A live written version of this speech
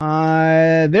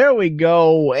There we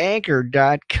go.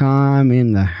 Anchor.com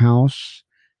in the house.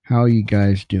 How are you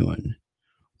guys doing?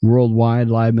 Worldwide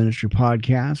Live Ministry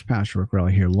Podcast. Pastor Rick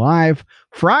Rowley here live.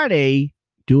 Friday,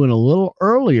 doing a little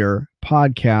earlier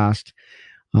podcast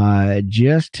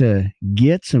just to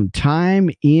get some time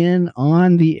in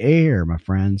on the air, my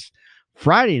friends.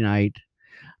 Friday night,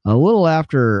 a little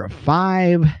after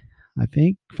 5, I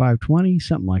think, 5:20,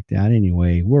 something like that.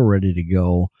 Anyway, we're ready to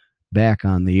go back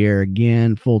on the air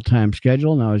again, full-time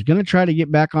schedule. Now, I was going to try to get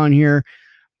back on here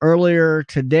earlier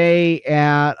today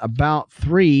at about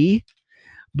 3,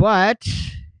 but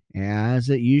as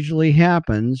it usually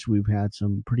happens, we've had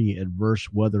some pretty adverse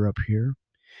weather up here,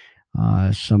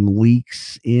 some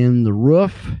leaks in the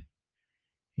roof,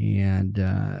 and,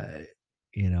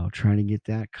 trying to get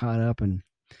that caught up and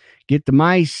get the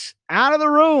mice out of the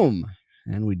room.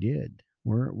 And we did.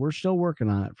 We're still working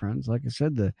on it, friends. Like I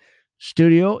said, the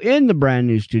brand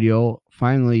new studio,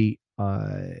 finally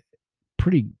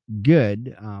pretty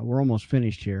good. We're almost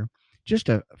finished here. Just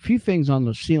a few things on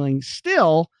the ceiling,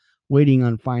 still waiting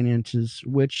on finances,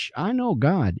 which I know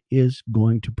God is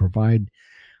going to provide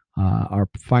our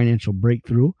financial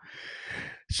breakthrough.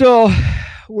 So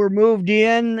we're moved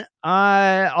in.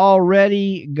 I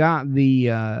already got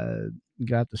the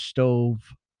stove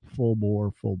full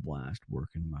bore, full blast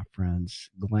working, my friends.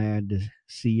 Glad to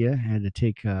see you. Had to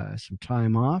take some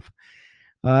time off.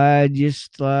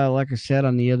 Just like I said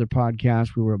on the other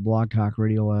podcast, we were at Blog Talk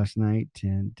Radio last night,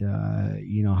 and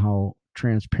you know how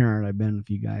transparent I've been with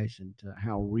you guys and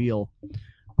how real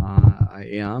I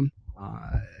am.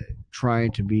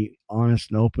 Trying to be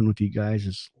honest and open with you guys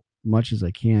as much as I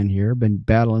can here. Been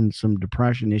battling some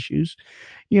depression issues,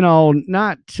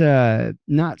 not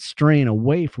straying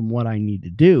away from what I need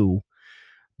to do,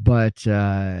 but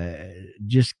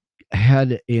just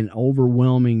had an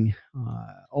overwhelming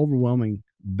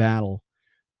battle.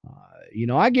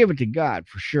 I gave it to God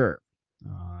for sure.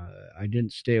 I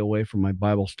didn't stay away from my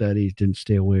Bible studies, didn't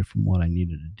stay away from what I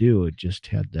needed to do. It just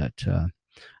had that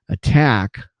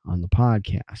attack on the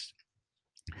podcast.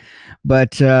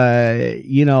 But,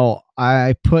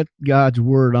 I put God's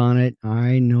word on it.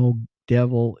 I know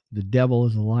the devil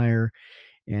is a liar,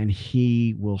 and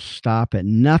he will stop at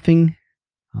nothing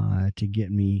to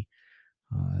get me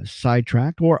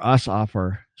sidetracked or us off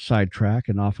our sidetrack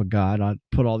and off of God. I'd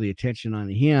put all the attention on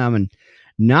him and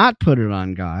not put it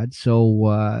on God. So,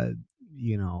 I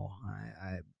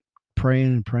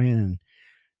praying and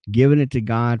giving it to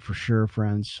God for sure,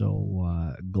 friends.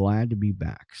 So glad to be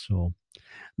back. So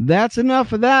that's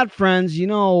enough of that, friends.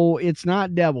 It's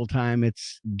not devil time,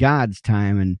 it's God's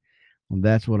time, and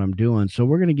that's what I'm doing. So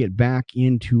we're going to get back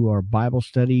into our Bible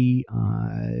study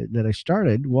that I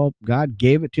started. Well, God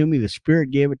gave it to me. The Spirit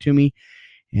gave it to me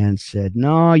and said,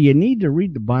 no, you need to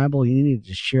read the Bible. You need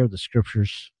to share the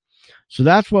scriptures. So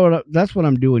that's what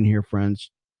I'm doing here,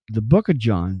 friends. The book of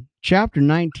John, chapter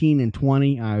 19 and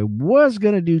 20. I was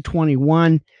going to do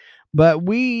 21, but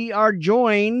we are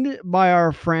joined by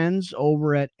our friends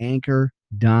over at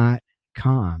anchor.com.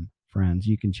 Friends,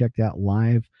 you can check that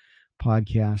live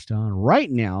podcast on right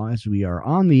now as we are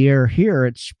on the air here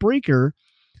at Spreaker,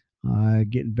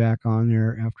 getting back on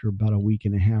there after about a week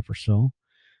and a half or so.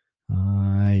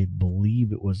 I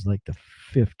believe it was like the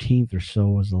 15th or so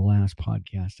was the last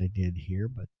podcast I did here,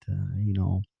 but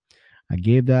I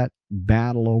gave that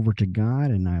battle over to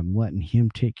God, and I'm letting him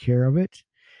take care of it.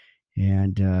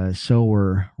 And so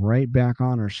we're right back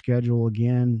on our schedule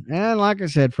again. And like I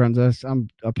said, friends, I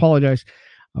apologize.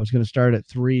 I was going to start at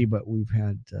 3, but we've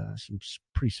had some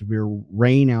pretty severe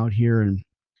rain out here and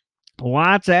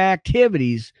lots of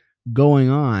activities going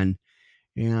on.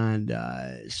 And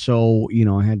so,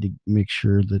 I had to make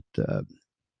sure that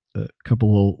a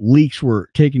couple of leaks were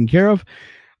taken care of.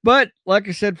 But like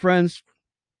I said, friends,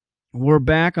 we're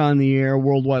back on the air,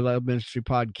 Worldwide Live Ministry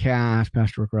Podcast.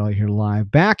 Pastor Rick Rowley here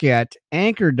live, back at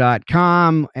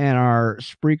anchor.com and our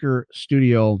Spreaker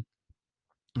studio.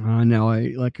 Now,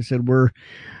 like I said,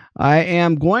 I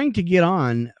am going to get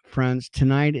on, friends,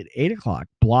 tonight at 8 o'clock,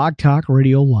 Blog Talk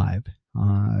Radio Live.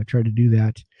 I try to do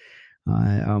that.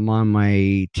 I'm on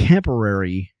my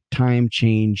temporary time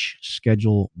change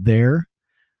schedule there,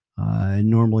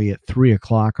 normally at 3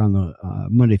 o'clock on the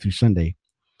Monday through Sunday,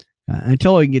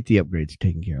 until I can get the upgrades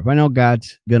taken care of. I know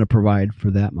God's going to provide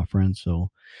for that, my friends. So,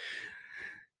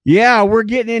 yeah, we're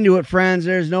getting into it, friends.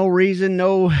 There's no reason,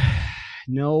 no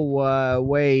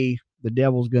way the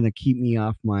devil's going to keep me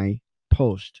off my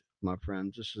post, my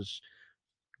friends. This is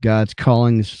God's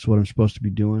calling. This is what I'm supposed to be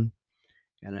doing.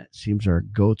 And it seems our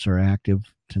goats are active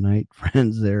tonight,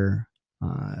 friends.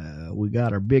 We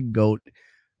got our big goat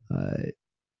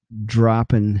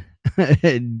dropping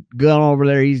going over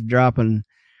there. He's dropping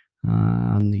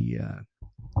on the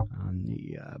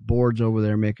boards over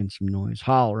there, making some noise,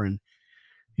 hollering,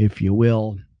 if you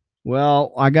will.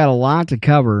 Well, I got a lot to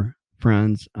cover,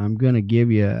 friends. I'm going to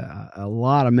give you a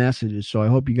lot of messages, so I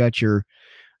hope you got your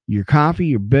coffee,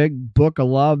 your big book of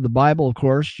love, the Bible, of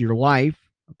course, your life,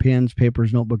 pens,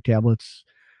 papers, notebook, tablets,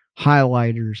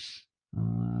 highlighters,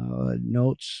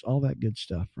 notes, all that good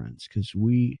stuff, friends, because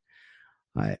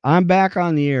I'm back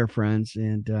on the air, friends,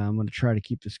 and I'm going to try to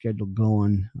keep the schedule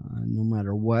going no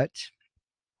matter what.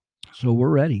 So we're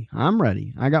ready. I'm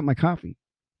ready. I got my coffee.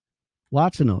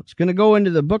 Lots of notes. Going to go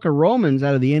into the book of Romans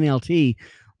out of the NLT,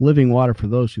 Living Water for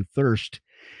Those Who Thirst.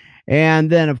 And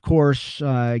then, of course,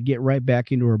 get right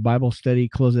back into our Bible study,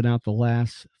 closing out the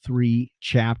last 3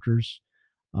 chapters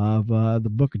of the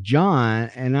book of John.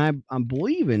 And I'm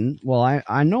believing, well,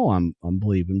 I know I'm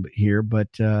believing here, but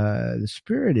the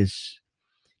Spirit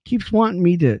keeps wanting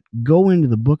me to go into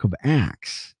the book of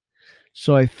Acts.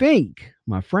 So I think,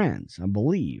 my friends, I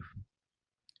believe,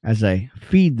 as I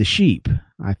feed the sheep,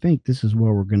 I think this is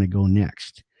where we're going to go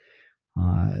next.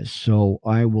 So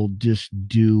I will just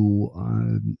do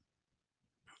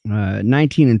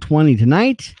 19 and 20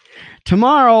 tonight.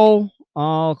 Tomorrow,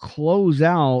 I'll close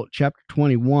out chapter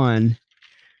 21.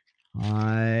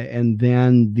 And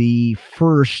then the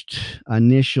first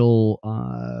initial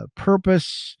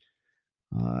purpose,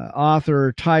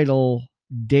 author, title,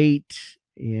 date,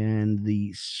 and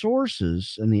the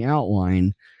sources and the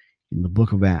outline in the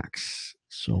book of Acts.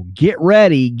 So get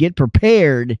ready, get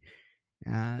prepared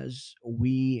as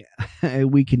we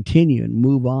continue and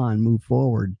move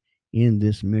forward in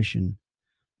this mission,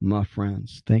 my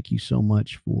friends. Thank you so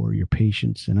much for your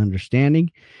patience and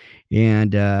understanding,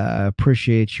 and I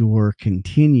appreciate your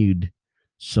continued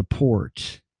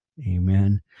support.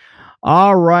 Amen.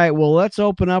 All right, well, let's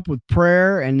open up with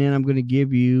prayer, and then I'm going to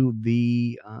give you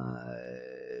the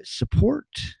support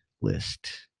list,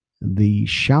 the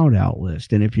shout out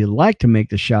list. And if you'd like to make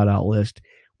the shout out list,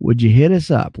 would you hit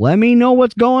us up? Let me know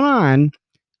what's going on.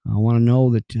 I want to know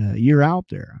that you're out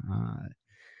there.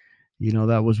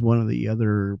 That was one of the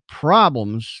other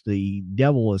problems the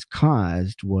devil has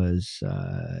caused was,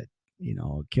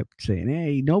 kept saying,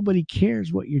 hey, nobody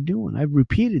cares what you're doing. I've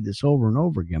repeated this over and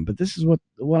over again, but this is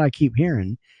what I keep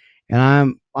hearing.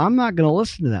 And I'm not going to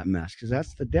listen to that mess, because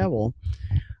that's the devil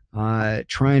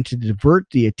trying to divert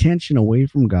the attention away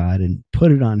from God and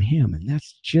put it on him. And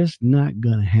that's just not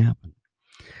going to happen.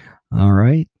 All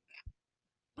right.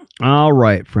 All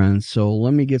right, friends. So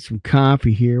let me get some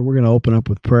coffee here. We're going to open up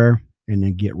with prayer and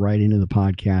then get right into the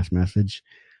podcast message.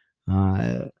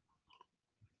 Like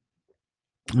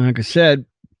I said,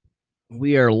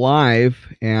 we are live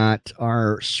at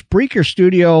our Spreaker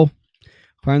studio,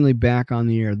 finally back on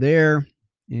the air there,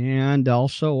 and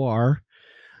also our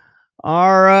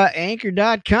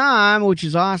anchor.com, which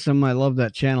is awesome. I love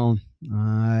that channel.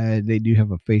 They do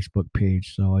have a Facebook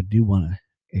page, so I do want to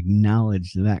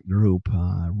acknowledge that group.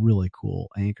 Really cool.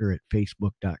 Anchor at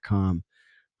facebook.com.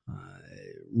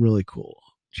 Really cool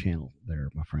channel there,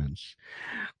 my friends.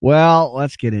 Well,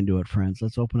 let's get into it, friends.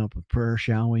 Let's open up with prayer,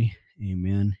 shall we?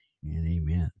 Amen and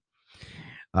amen.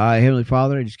 Heavenly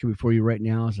Father, I just come before you right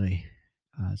now as I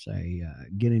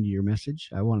get into your message.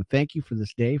 I want to thank you for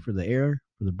this day, for the air,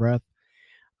 for the breath,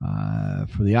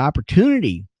 for the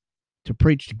opportunity to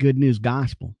preach the good news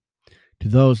gospel to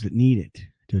those that need it,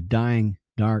 to a dying,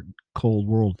 dark, cold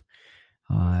world.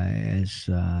 As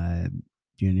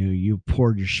you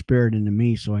poured your Spirit into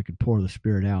me so I could pour the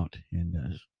Spirit out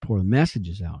and pour the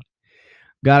messages out.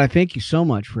 God, I thank you so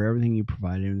much for everything you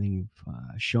provided, everything you've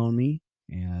shown me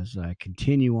as I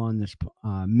continue on this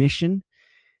mission,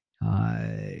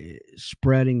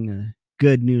 spreading the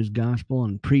good news gospel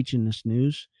and preaching this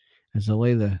news. As I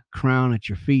lay the crown at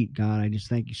your feet, God, I just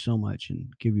thank you so much and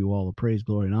give you all the praise,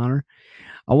 glory, and honor.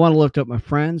 I want to lift up my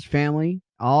friends, family,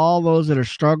 all those that are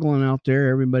struggling out there,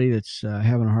 everybody that's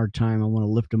having a hard time. I want to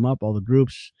lift them up, all the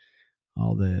groups,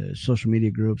 all the social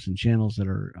media groups and channels that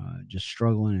are just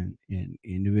struggling, and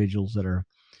individuals that are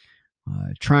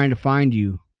trying to find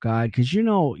you, God, because we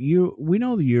know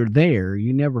that you're there.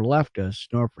 You never left us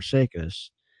nor forsake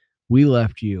us. We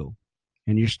left you,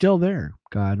 and you're still there,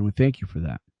 God, and we thank you for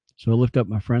that. So I lift up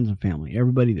my friends and family,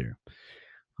 everybody there.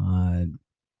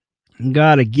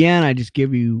 God, again, I just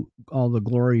give you all the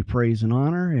glory, praise, and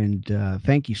honor, and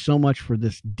thank you so much for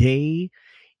this day.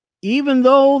 Even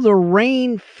though the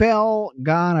rain fell,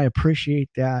 God, I appreciate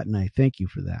that, and I thank you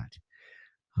for that,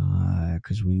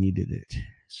 because we needed it.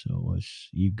 So as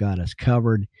you've got us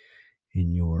covered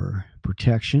in your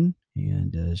protection,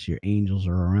 and as your angels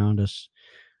are around us,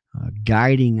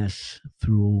 guiding us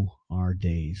through our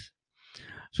days.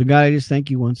 So, God, I just thank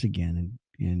you once again.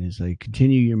 And as I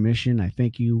continue your mission, I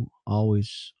thank you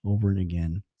always over and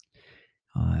again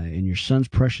in your son's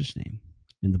precious name,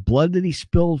 in the blood that he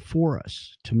spilled for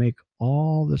us to make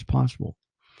all this possible.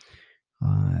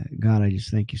 God, I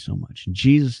just thank you so much. In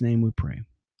Jesus' name we pray.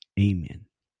 Amen.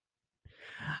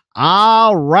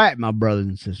 All right, my brothers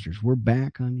and sisters, we're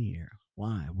back on the air.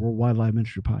 Live, Worldwide Live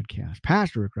Ministry Podcast.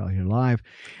 Pastor Rick Riley here live,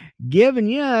 giving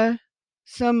you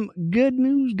some good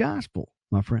news gospel,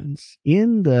 my friends.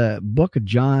 In the book of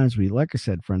John, as we, like I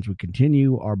said, friends, we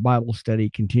continue our Bible study,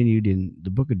 continued in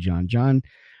the book of John. John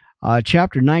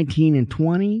chapter 19 and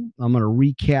 20. I'm going to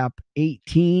recap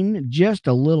 18 just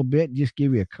a little bit, just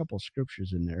give you a couple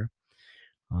scriptures in there,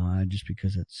 just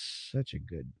because it's such a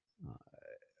good,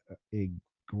 a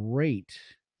great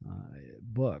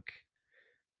book.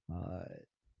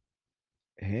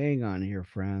 Hang on here,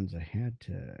 friends. I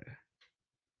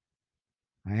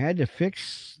had to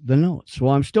fix the notes.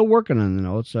 Well, I'm still working on the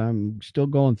notes. I'm still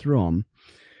going through them.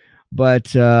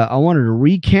 But I wanted to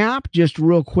recap just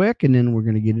real quick, and then we're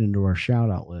going to get into our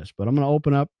shout-out list. But I'm going to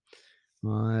open up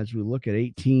as we look at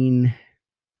 18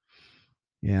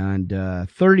 and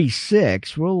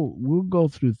 36. We'll go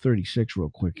through 36 real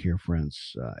quick here,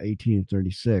 friends. 18 and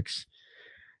 36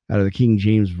 out of the King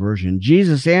James Version.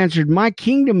 Jesus answered, "My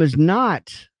kingdom is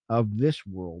not of this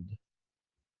world.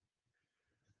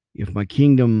 If my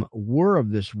kingdom were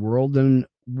of this world, then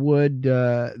would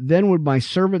my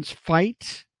servants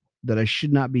fight that I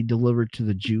should not be delivered to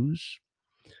the Jews?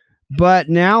 But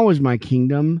now is my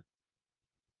kingdom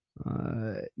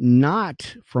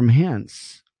not from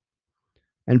hence."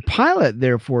 And Pilate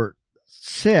therefore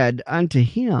said unto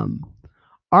him,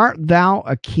 "Art thou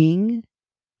a king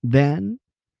then?"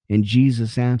 And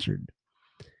Jesus answered,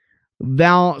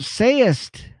 "Thou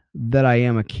sayest that I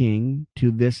am a king.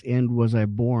 To this end was I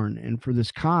born, and for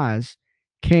this cause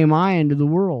came I into the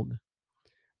world,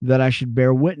 that I should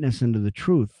bear witness unto the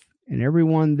truth. And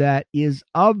everyone that is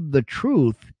of the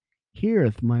truth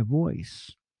heareth my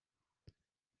voice."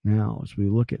 Now, as we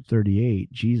look at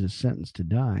 38, Jesus sentenced to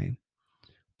die.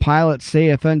 Pilate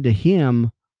saith unto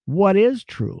him, "What is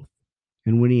truth?"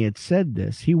 And when he had said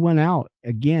this, he went out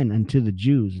again unto the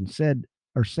Jews, and saith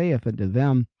unto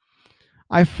them,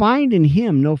 "I find in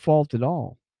him no fault at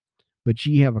all. But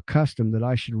ye have a custom that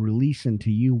I should release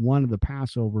unto you one of the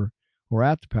Passover, or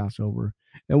at the Passover.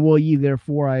 And will ye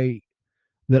therefore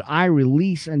that I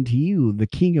release unto you the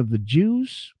King of the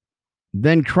Jews?"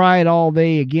 Then cried all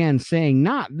they again, saying,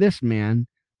 "Not this man,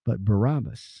 but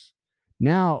Barabbas."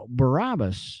 Now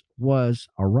Barabbas was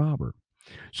a robber.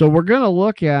 So we're going to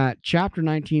look at chapter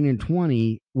 19 and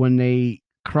 20 when they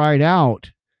cried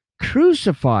out,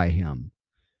 "Crucify him."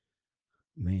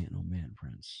 Man, oh man,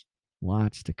 friends.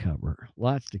 Lots to cover.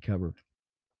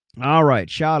 All right,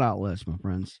 shout out list, my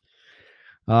friends.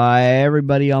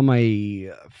 Everybody on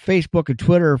my Facebook and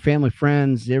Twitter, family,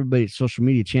 friends, everybody's social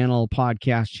media channel,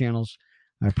 podcast channels.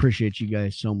 I appreciate you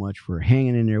guys so much for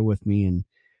hanging in there with me and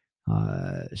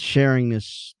sharing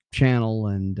this channel.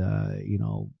 And,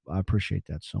 I appreciate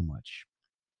that so much.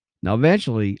 Now,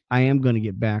 eventually, I am going to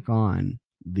get back on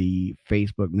the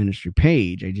Facebook ministry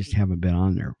page. I just haven't been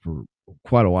on there for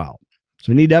quite a while.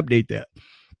 So I need to update that.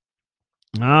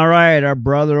 All right, our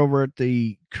brother over at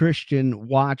the Christian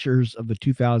Watchers of the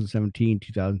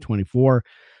 2017-2024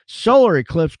 Solar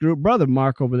Eclipse Group, Brother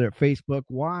Mark over there at Facebook.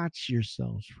 Watch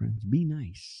yourselves, friends. Be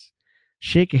nice.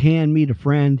 Shake a hand, meet a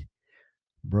friend.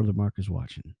 Brother Mark is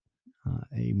watching.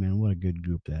 Amen. What a good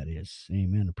group that is.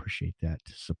 Amen. Appreciate that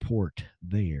support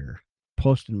there.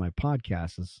 Posting my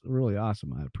podcast is really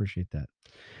awesome. I appreciate that.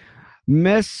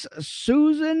 Miss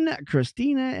Susan,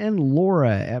 Christina, and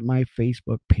Laura at my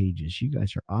Facebook pages. You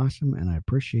guys are awesome, and I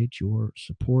appreciate your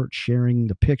support, sharing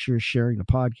the pictures, sharing the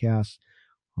podcast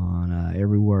on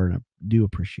everywhere, and I do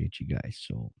appreciate you guys.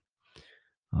 So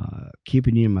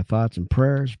keeping you in my thoughts and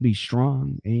prayers. Be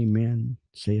strong. Amen.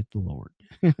 Saith the Lord.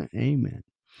 Amen.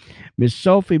 Miss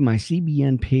Sophie, my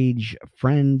CBN page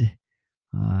friend.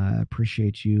 I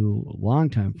appreciate you.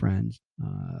 Longtime friend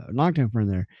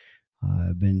there.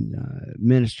 I've been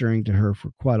ministering to her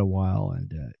for quite a while,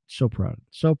 and so proud.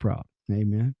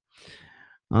 Amen.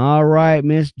 All right,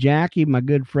 Miss Jackie, my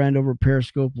good friend over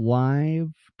Periscope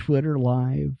Live, Twitter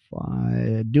Live,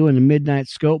 doing the Midnight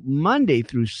Scope Monday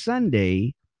through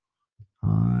Sunday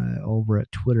over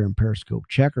at Twitter and Periscope.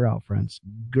 Check her out, friends.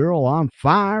 Girl on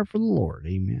fire for the Lord.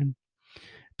 Amen.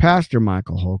 Pastor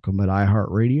Michael Holcomb at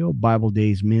iHeartRadio, Bible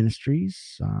Days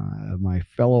Ministries, my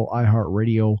fellow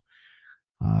iHeartRadio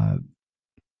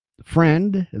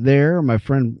friend there, my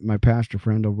pastor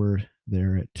friend over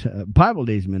there at Bible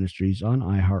Days Ministries on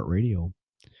iHeartRadio.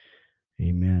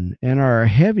 Amen. And our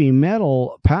heavy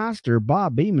metal pastor,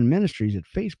 Bob Beeman Ministries at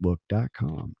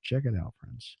Facebook.com. Check it out,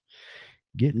 friends.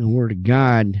 Getting the word of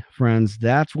God, friends.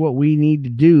 That's what we need to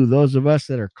do. Those of us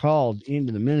that are called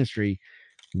into the ministry,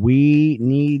 we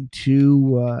need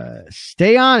to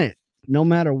stay on it no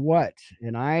matter what.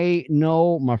 And I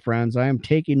know, my friends, I am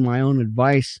taking my own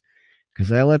advice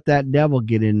because I let that devil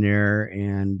get in there,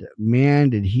 and man,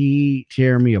 did he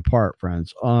tear me apart,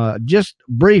 friends. Just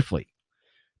briefly.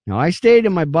 Now, I stayed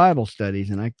in my Bible studies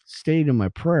and I stayed in my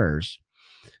prayers,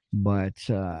 but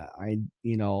and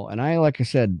like I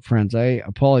said, friends, I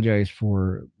apologize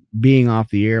for being off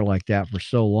the air like that for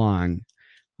so long.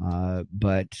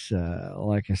 But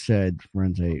like I said,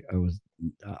 friends, I was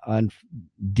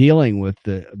dealing with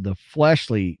the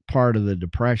fleshly part of the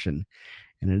depression,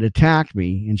 and it attacked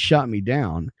me and shut me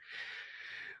down.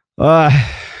 Uh,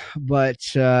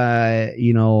 but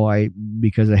I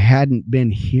because I hadn't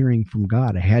been hearing from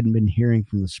God, I hadn't been hearing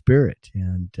from the Spirit,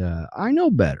 and I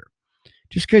know better.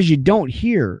 Just because you don't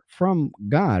hear from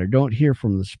God or don't hear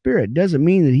from the Spirit doesn't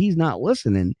mean that He's not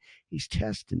listening. He's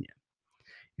testing you,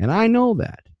 and I know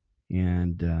that.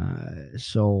 And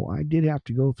so I did have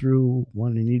to go through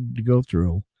what I needed to go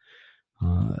through,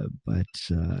 but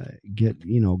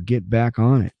get back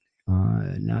on it,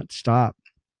 not stop,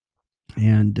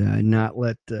 and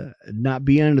not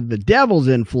be under the devil's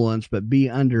influence, but be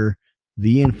under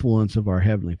the influence of our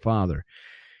Heavenly Father.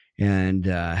 And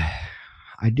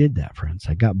I did that, friends.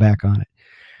 I got back on it.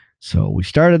 So we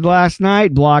started last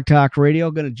night, Blog Talk Radio.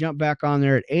 Going to jump back on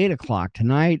there at 8 o'clock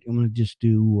tonight. I'm going to just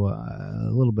do a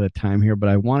little bit of time here, but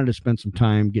I wanted to spend some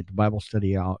time, get the Bible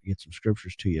study out, get some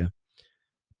scriptures to you.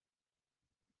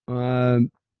 Well,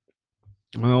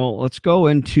 let's go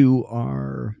into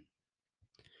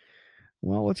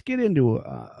let's get into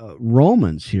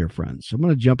Romans here, friends. So I'm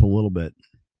going to jump a little bit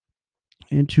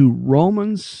into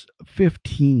Romans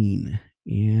 15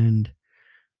 and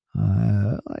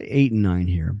 8 and 9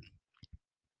 here.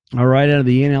 All right, out of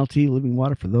the NLT, living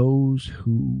water for those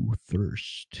who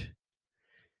thirst.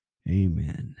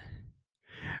 Amen.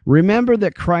 Remember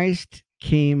that Christ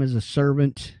came as a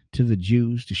servant to the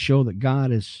Jews to show that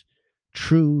God is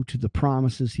true to the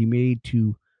promises he made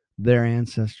to their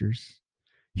ancestors.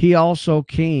 He also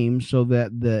came so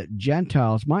that the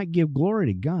Gentiles might give glory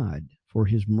to God for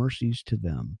his mercies to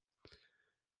them.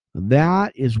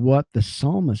 That is what the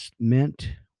psalmist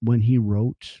meant when he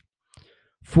wrote,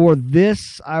 "For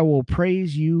this I will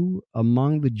praise you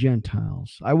among the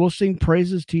Gentiles. I will sing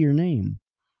praises to your name."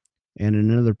 And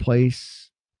in another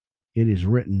place it is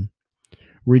written,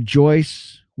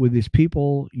 "Rejoice with his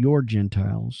people, your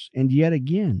Gentiles." And yet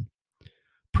again,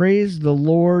 "Praise the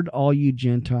Lord, all you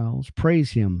Gentiles.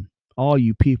 Praise him, all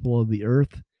you people of the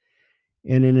earth."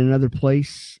 And in another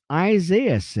place,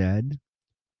 Isaiah said,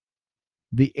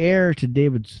 "The heir to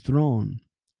David's throne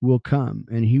will come,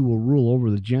 and he will rule over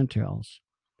the Gentiles.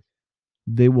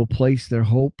 They will place their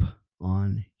hope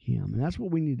on him." And that's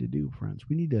what we need to do, friends.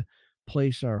 We need to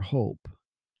place our hope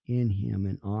in him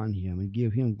and on him and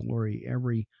give him glory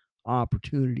every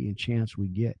opportunity and chance we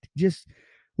get. Just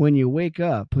when you wake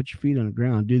up, put your feet on the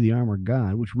ground, do the armor of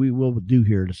God, which we will do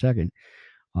here in a second,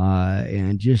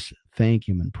 and just thank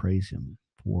him and praise him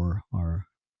for our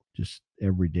just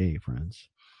every day, friends.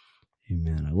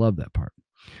 Amen. I love that part.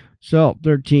 So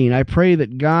 13, I pray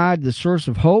that God, the source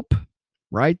of hope,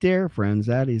 right there, friends,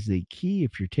 that is the key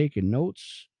if you're taking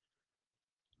notes.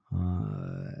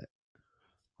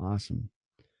 Awesome.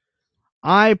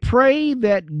 I pray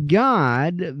that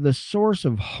God, the source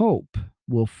of hope,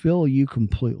 will fill you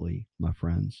completely, my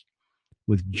friends,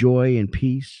 with joy and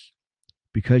peace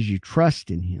because you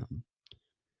trust in him.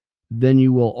 Then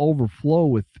you will overflow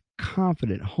with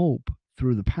confident hope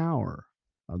through the power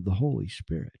of the Holy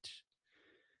Spirit.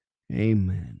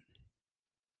 Amen.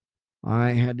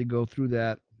 I had to go through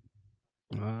that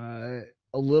a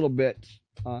little bit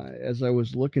as I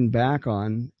was looking back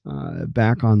on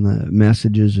the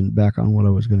messages and back on what I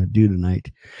was going to do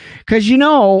tonight. Because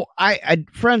I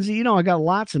friends, I got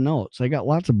lots of notes. I got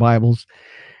lots of Bibles,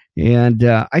 and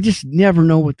I just never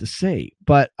know what to say.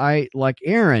 But I like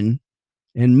Aaron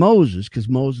and Moses, because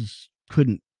Moses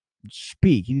couldn't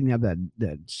speak. He didn't have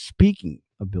that speaking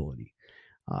ability.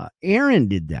 Aaron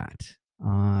did that,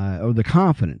 or the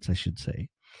confidence, I should say.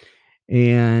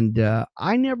 And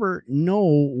I never know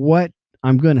what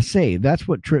I'm going to say. That's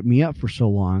what tripped me up for so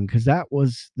long, because that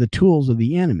was the tools of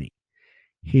the enemy.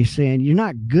 He's saying, you're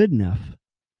not good enough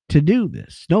to do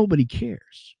this. Nobody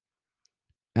cares.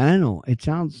 And I know it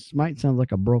might sound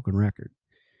like a broken record,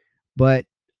 but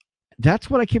that's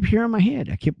what I kept hearing in my head.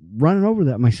 I kept running over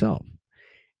that myself.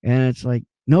 And it's like,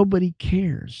 nobody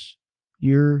cares.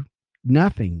 You're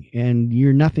nothing, and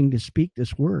you're nothing to speak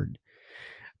this word.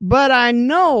 But I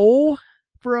know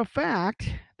for a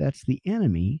fact that's the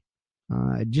enemy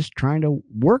just trying to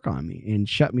work on me and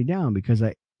shut me down, because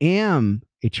I am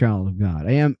a child of God.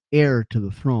 I am heir to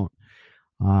the throne.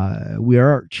 We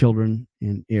are children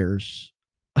and heirs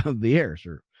of the heirs.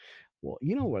 Or, well,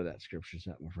 you know where that scripture's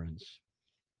at, my friends.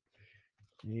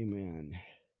 Amen.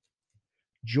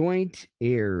 Joint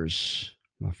heirs,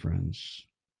 my friends.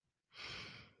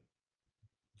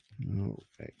 All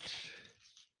right.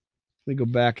 Let me go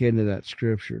back into that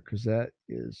scripture, because that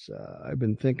is, I've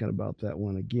been thinking about that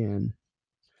one again.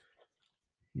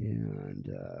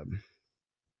 And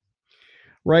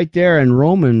right there in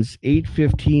Romans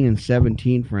 8:15 and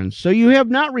 17, friends. So you have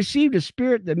not received a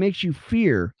spirit that makes you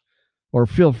fear or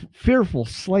feel fearful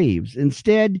slaves.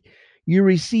 Instead, you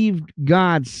received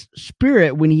God's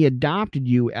spirit when he adopted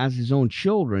you as his own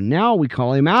children. Now we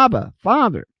call him Abba,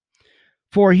 Father.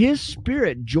 For his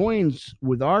spirit joins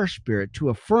with our spirit to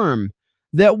affirm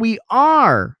that we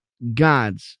are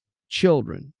God's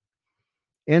children.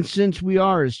 And since we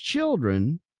are his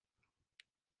children,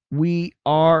 we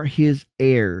are his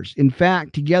heirs. In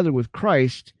fact, together with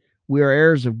Christ, we are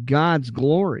heirs of God's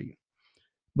glory.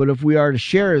 But if we are to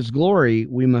share his glory,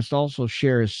 we must also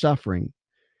share his suffering.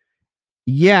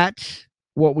 Yet,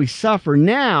 what we suffer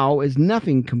now is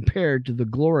nothing compared to the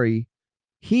glory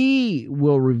he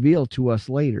will reveal to us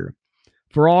later.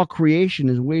 For all creation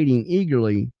is waiting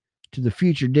eagerly to the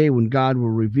future day when God will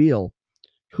reveal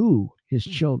who his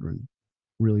children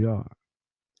really are.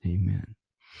 Amen.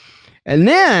 And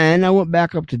then I went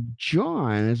back up to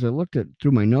John as I looked at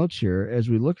through my notes here, as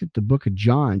we looked at the book of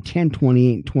John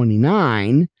 10:28 and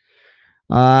 29.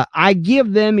 I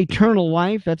give them eternal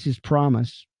life. That's his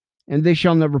promise. And they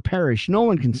shall never perish. No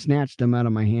one can snatch them out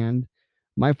of my hand.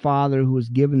 My Father who has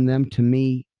given them to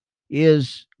me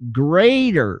is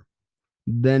greater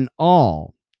than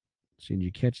all. So did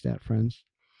you catch that, friends?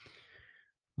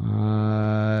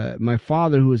 My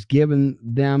Father who has given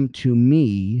them to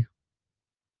me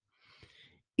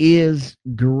is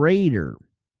greater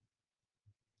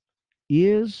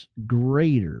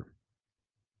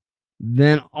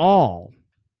than all.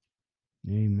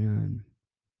 Amen.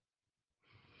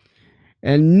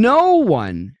 And no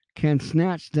one can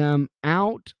snatch them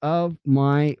out of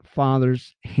my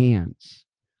Father's hands.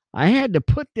 I had to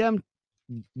put them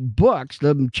books,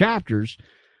 them chapters,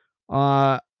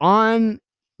 on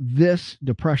this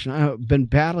depression. I've been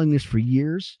battling this for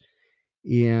years,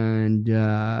 and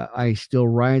I still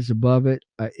rise above it.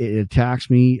 It attacks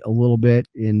me a little bit,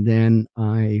 and then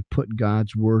I put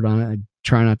God's word on it. I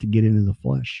try not to get into the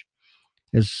flesh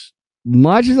as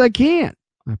much as I can.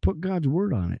 I put God's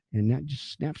word on it, and that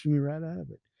just snaps me right out of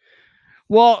it.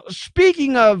 Well,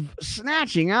 speaking of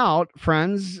snatching out,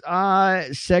 friends,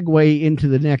 segue into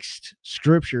the next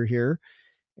scripture here,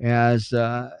 as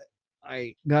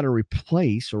I got to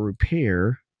replace or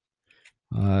repair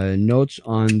notes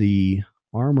on the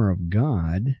armor of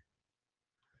God.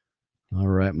 All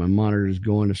right, my monitor is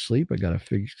going to sleep. I got to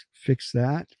fix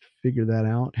that, figure that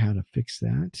out, how to fix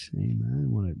that. Amen. I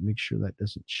want to make sure that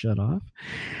doesn't shut off.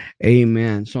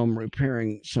 Amen. So I'm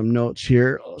repairing some notes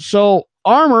here. So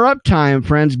armor up time,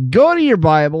 friends. Go to your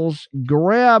Bibles,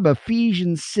 grab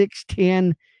Ephesians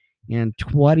 6:10 and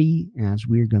 20, as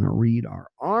we're going to read our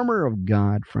armor of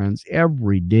God, friends,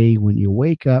 every day when you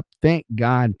wake up. Thank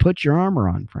God. Put your armor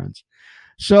on, friends.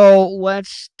 So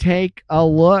let's take a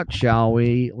look, shall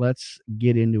we? Let's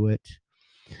get into it.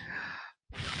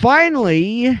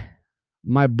 Finally,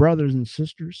 my brothers and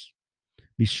sisters,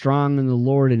 be strong in the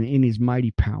Lord and in his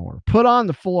mighty power. Put on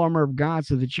the full armor of God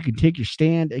so that you can take your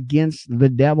stand against the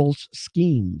devil's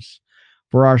schemes.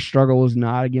 For our struggle is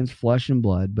not against flesh and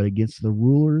blood, but against the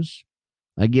rulers,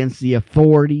 against the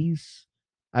authorities,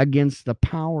 against the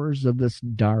powers of this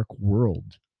dark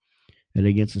world, and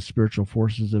against the spiritual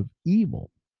forces of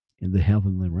evil in the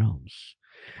heavenly realms.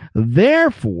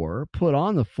 Therefore, put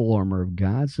on the full armor of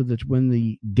God so that when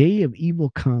the day of evil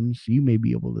comes, you may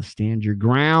be able to stand your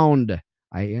ground.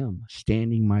 I am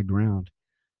standing my ground,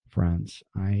 friends.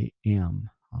 I am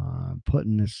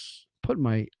putting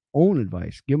my own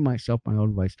advice, giving myself my own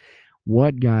advice,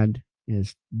 what God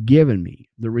has given me,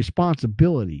 the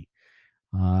responsibility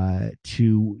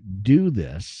to do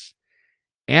this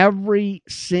every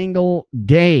single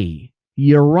day.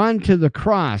 You run to the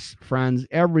cross, friends,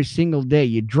 every single day.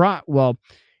 You drop, well,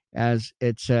 as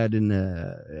it said in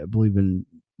I believe in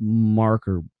Mark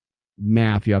or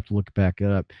Matthew, you have to look back it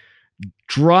up.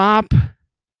 Drop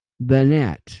the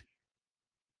net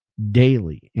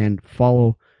daily and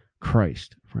follow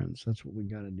Christ, friends. That's what we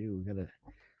got to do. We got to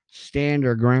stand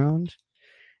our ground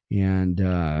and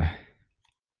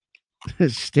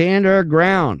stand our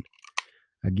ground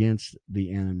against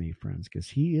the enemy, friends, because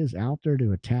he is out there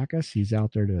to attack us. He's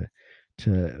out there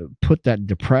to put that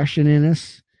depression in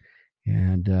us.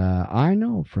 And I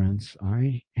know, friends,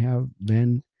 I've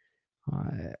been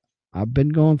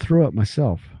going through it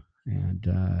myself.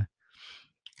 And,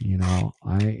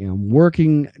 I am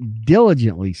working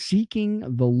diligently, seeking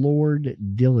the Lord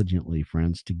diligently,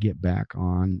 friends, to get back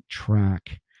on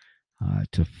track,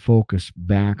 to focus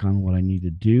back on what I need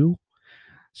to do.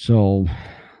 So,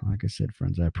 like I said,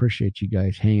 friends, I appreciate you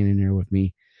guys hanging in there with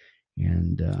me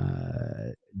and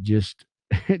just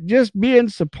just being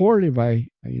supportive. I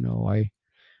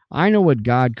know what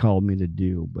God called me to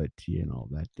do, but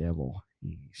that devil,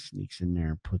 he sneaks in there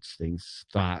and puts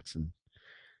thoughts, and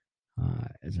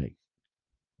as I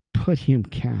put him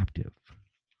captive.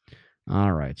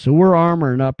 All right, so we're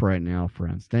armoring up right now,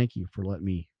 friends. Thank you for letting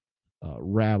me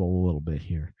rattle a little bit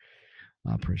here.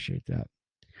 I appreciate that.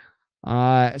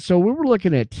 So we were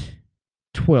looking at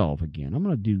 12 again. I'm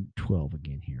going to do 12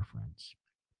 again here, friends.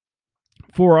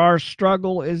 For our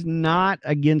struggle is not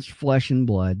against flesh and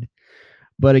blood,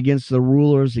 but against the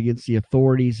rulers, against the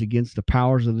authorities, against the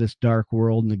powers of this dark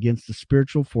world, and against the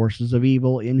spiritual forces of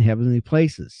evil in heavenly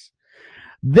places.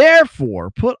 Therefore,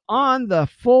 put on the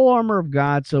full armor of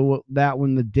God, so that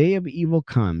when the day of evil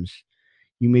comes,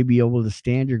 you may be able to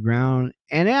stand your ground,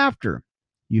 and after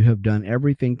you have done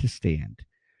everything to stand.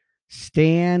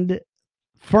 Stand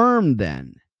firm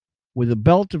then, with a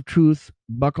belt of truth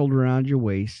buckled around your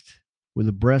waist, with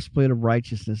a breastplate of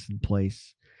righteousness in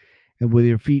place, and with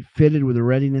your feet fitted with the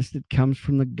readiness that comes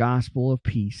from the gospel of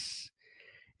peace.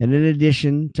 And in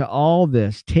addition to all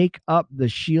this, take up the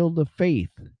shield of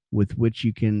faith, with which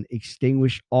you can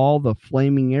extinguish all the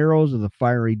flaming arrows of the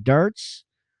fiery darts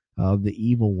of the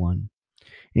evil one.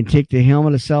 And take the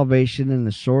helmet of salvation and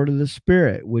the sword of the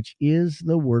Spirit, which is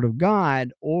the word of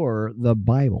God, or the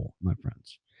Bible, my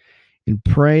friends. And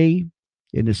pray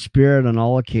in the Spirit on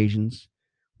all occasions,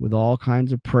 with all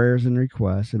kinds of prayers and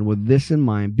requests. And with this in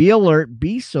mind, be alert,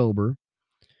 be sober,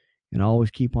 and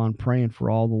always keep on praying for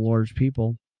all the Lord's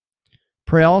people.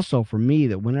 Pray also for me,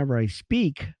 that whenever I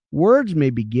speak, words may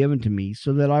be given to me,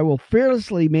 so that I will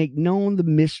fearlessly make known the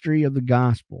mystery of the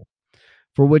gospel,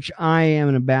 for which I am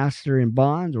an ambassador in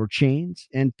bonds or chains,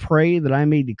 and pray that I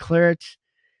may declare it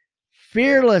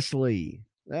fearlessly.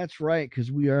 That's right,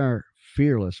 because we are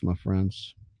fearless, my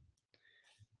friends.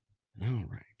 All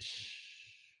right.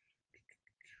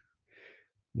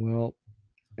 Well,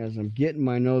 as I'm getting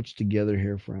my notes together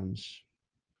here, friends,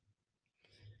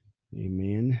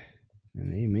 amen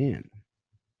and amen.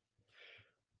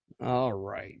 All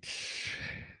right.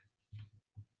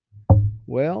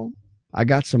 Well, I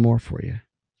got some more for you.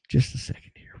 Just a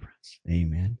second here, friends.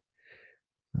 Amen.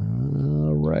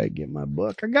 All right, get my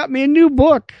book. I got me a new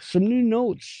book, some new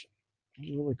notes.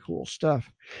 Really cool stuff.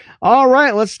 All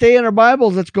right, let's stay in our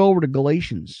Bibles. Let's go over to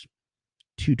Galatians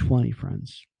 2:20,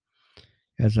 friends.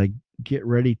 As I get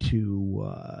ready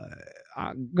to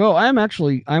go, I'm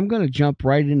going to jump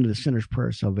right into the sinner's prayer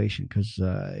of salvation, because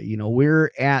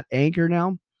we're at Anchor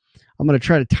now. I'm going to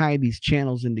try to tie these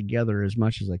channels in together as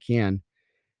much as I can,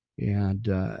 and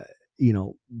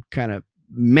kind of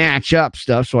match up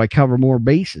stuff so I cover more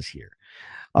bases here.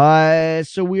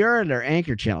 So we are at our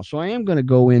Anchor channel. So I am going to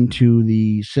go into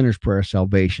the sinner's prayer of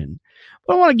salvation,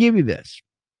 but I want to give you this.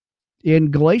 In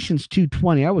Galatians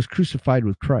 2:20, I was crucified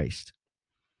with Christ.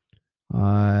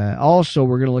 Also,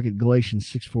 we're going to look at Galatians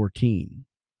 6:14.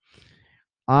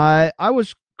 I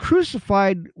was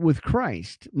crucified with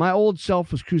Christ. My old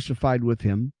self was crucified with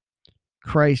him.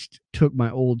 Christ took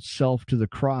my old self to the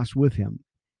cross with him,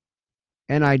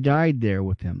 and I died there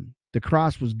with him. The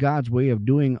cross was God's way of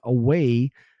doing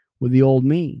away with the old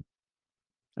me.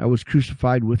 I was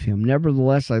crucified with him.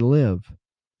 Nevertheless, I live,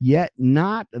 yet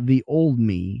not the old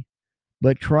me,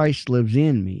 but Christ lives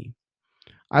in me.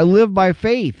 I live by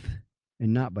faith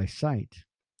and not by sight.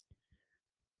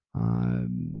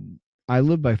 I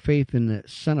live by faith in the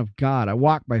Son of God. I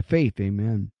walk by faith,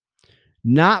 amen,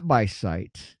 not by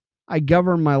sight. I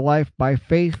govern my life by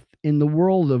faith in the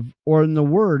world in the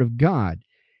Word of God,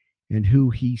 and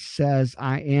who he says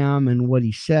I am, and what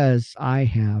he says I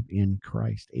have in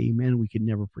Christ. Amen. We can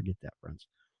never forget that, friends.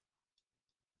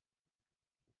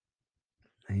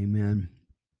 Amen.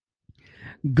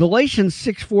 Galatians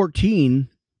 6:14.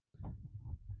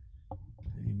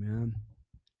 Amen.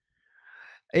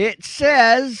 It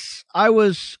says, I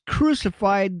was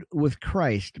crucified with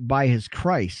Christ by his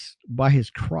cross, not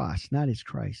his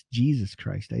Christ, Jesus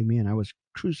Christ. Amen. I was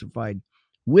crucified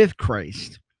with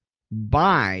Christ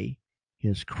by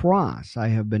his cross. I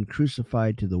have been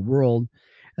crucified to the world,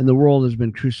 and the world has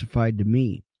been crucified to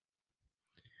me.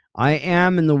 I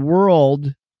am in the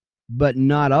world, but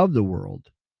not of the world.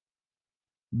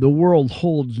 The world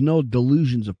holds no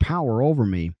delusions of power over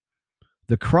me.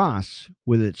 The cross,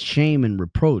 with its shame and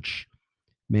reproach,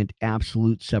 meant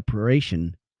absolute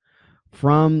separation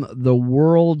from the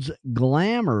world's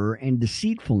glamour and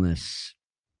deceitfulness.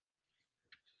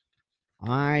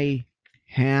 I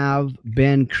have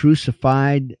been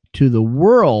crucified to the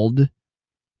world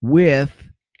with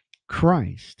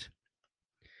Christ.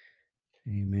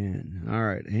 Amen. All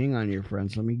right, hang on here,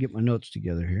 friends. Let me get my notes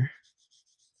together here.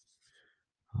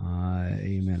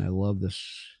 Amen. I love this.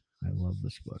 I love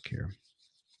this book here.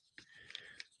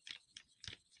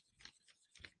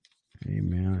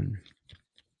 Amen.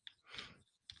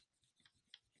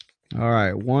 All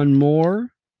right, one more,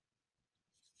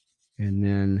 and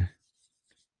then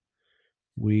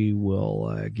we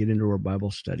will get into our Bible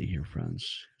study here,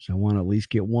 friends. So I want to at least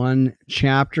get one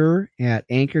chapter at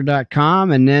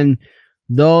anchor.com, and then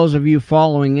those of you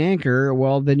following Anchor,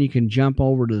 well, then you can jump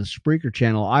over to the Spreaker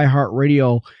channel,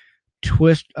 iHeartRadio,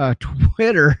 Twitter,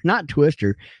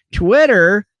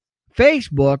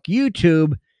 Facebook,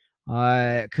 YouTube,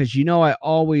 because I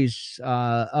always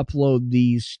upload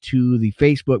these to the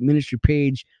Facebook ministry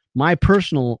page, my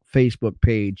personal Facebook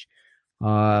page,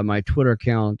 my Twitter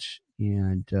account,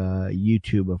 and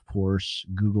YouTube, of course,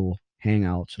 Google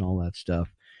Hangouts and all that stuff.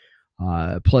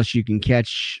 Plus, you can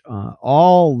catch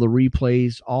all the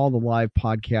replays, all the live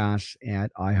podcasts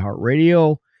at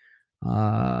iHeartRadio,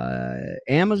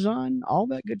 Amazon, all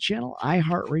that good channel,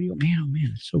 iHeartRadio. Man, oh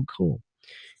man, it's so cool.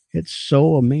 It's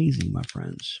so amazing, my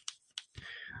friends.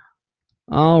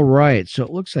 All right, so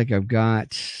it looks like I've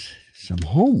got some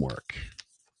homework.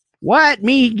 What?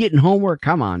 Me getting homework?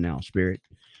 Come on now, Spirit.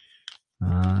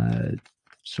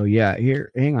 So yeah,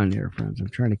 here, hang on there, friends. I'm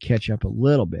trying to catch up a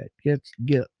little bit. Get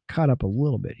caught up a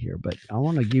little bit here, but I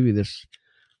want to give you this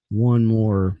one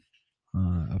more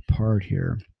part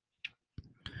here.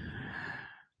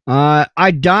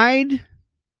 I died.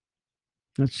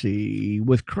 Let's see.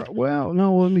 Let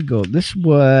me go. This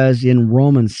was in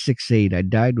Romans 6:8. I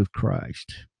died with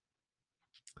Christ.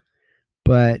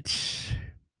 But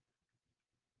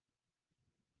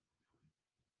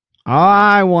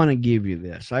I want to give you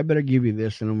this. I better give you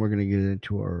this, and then we're going to get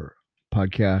into our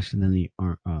podcast and then the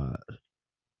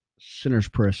Sinner's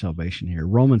Prayer of Salvation here.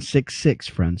 Romans 6:6,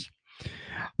 friends.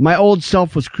 My old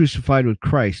self was crucified with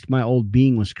Christ. My old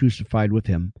being was crucified with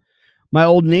him. My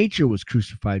old nature was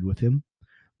crucified with him.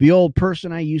 The old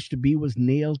person I used to be was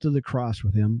nailed to the cross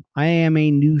with him. I am a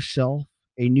new self,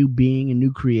 a new being, a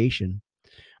new creation.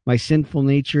 My sinful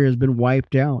nature has been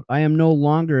wiped out. I am no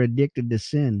longer addicted to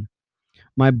sin.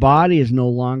 My body is no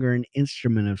longer an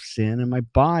instrument of sin, and my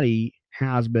body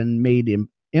has been made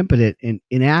impotent and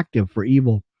inactive for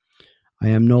evil. I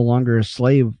am no longer a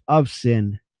slave of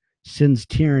sin. Sin's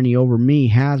tyranny over me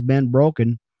has been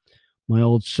broken. My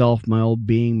old self, my old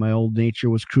being, my old nature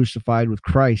was crucified with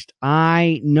Christ.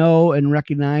 I know and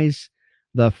recognize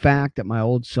the fact that my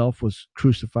old self was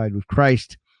crucified with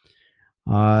Christ.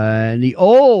 And the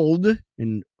old,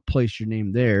 and place your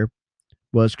name there,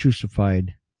 was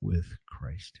crucified with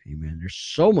Christ. Amen. There's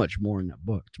so much more in that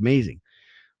book. It's amazing.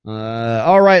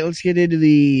 All right, let's get into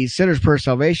the Sinner's Prayer of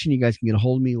Salvation. You guys can get a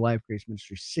hold of me, Life Grace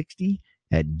Ministry 60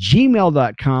 at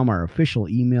gmail.com, our official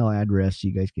email address.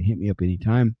 You guys can hit me up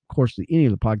anytime. Of course, any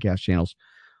of the podcast channels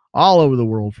all over the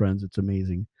world, friends. It's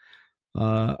amazing.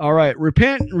 All right,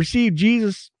 repent and receive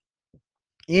Jesus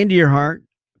into your heart.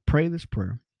 Pray this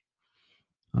prayer.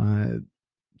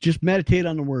 Just meditate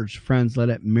on the words, friends. Let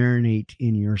it marinate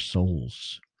in your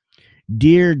souls.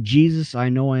 Dear Jesus, I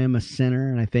know I am a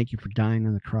sinner, and I thank you for dying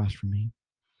on the cross for me.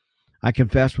 I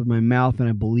confess with my mouth and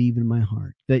I believe in my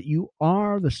heart that you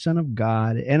are the Son of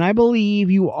God, and I believe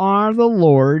you are the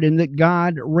Lord and that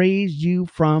God raised you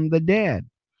from the dead.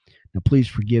 Now, please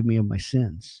forgive me of my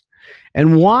sins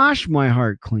and wash my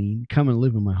heart clean. Come and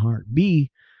live in my heart. Be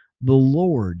the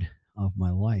Lord of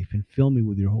my life and fill me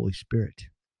with your Holy Spirit.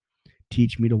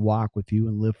 Teach me to walk with you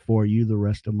and live for you the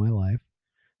rest of my life.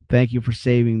 Thank you for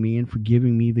saving me and for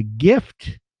giving me the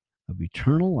gift of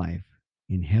eternal life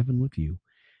in heaven with you.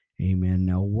 Amen.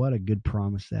 Now, what a good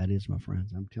promise that is, my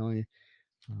friends. I'm telling you,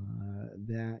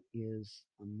 that is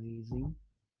amazing.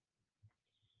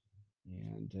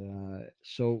 And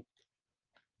so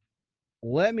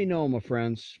let me know, my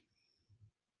friends.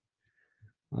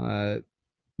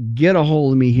 Get a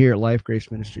hold of me here at Life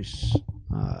Grace Ministries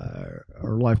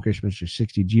or Life Grace Ministries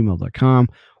 60 gmail.com,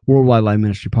 Worldwide Live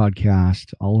Ministry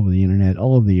Podcast, all over the internet,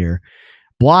 all over the air.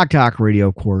 Blog Talk Radio,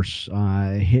 of course,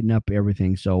 hitting up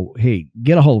everything. So, hey,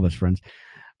 get a hold of us, friends.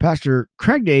 Pastor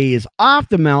Craig Day is off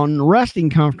the mountain, resting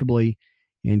comfortably,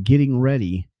 and getting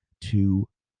ready to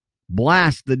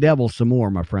blast the devil some more,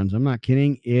 my friends. I'm not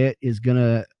kidding. It is going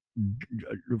to,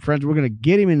 friends, we're going to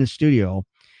get him in the studio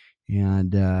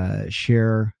and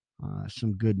share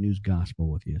some good news gospel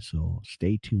with you. So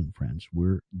stay tuned, friends.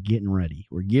 We're getting ready.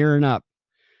 We're gearing up.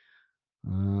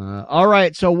 All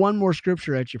right. So one more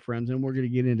scripture at you, friends, and we're going to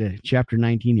get into chapter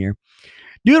 19 here.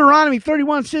 Deuteronomy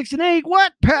 31, 6 and 8.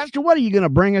 What, Pastor? What are you going to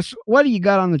bring us? What do you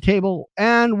got on the table?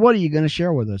 And what are you going to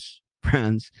share with us,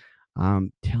 friends?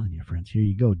 I'm telling you, friends, here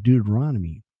you go.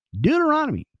 Deuteronomy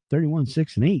 31,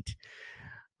 6 and 8.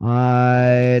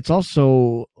 It's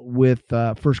also with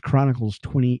First Chronicles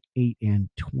 28 and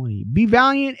 20. Be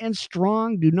valiant and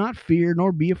strong. Do not fear,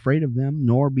 nor be afraid of them,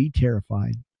 nor be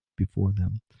terrified before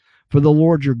them. For the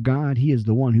Lord your God, he is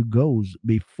the one who goes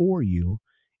before you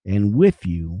and with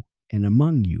you and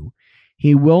among you.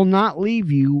 He will not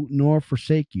leave you nor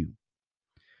forsake you.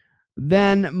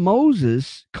 Then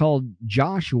Moses called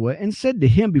Joshua and said to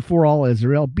him before all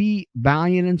Israel, be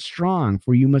valiant and strong,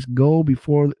 for you must go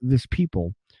before this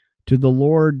people to the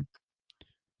Lord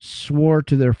swore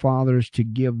to their fathers to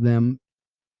give them,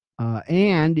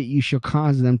 and you shall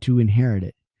cause them to inherit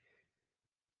it.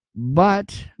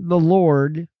 But the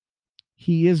Lord,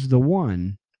 he is the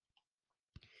one.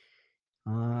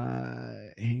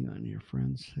 Hang on here,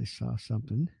 friends. I saw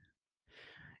something.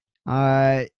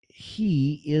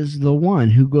 He is the one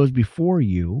who goes before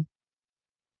you.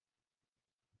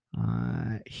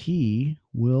 He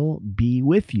will be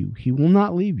with you. He will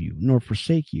not leave you nor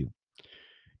forsake you.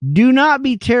 Do not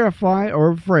be terrified or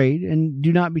afraid, and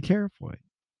do not be terrified.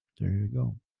 There you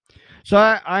go. So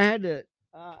I had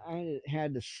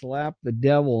to slap the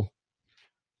devil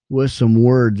with some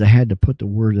words. I had to put the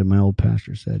words that my old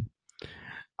pastor said.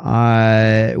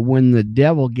 When the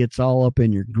devil gets all up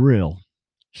in your grill,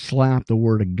 slap the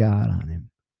word of God on him.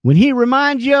 When he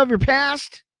reminds you of your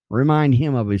past, remind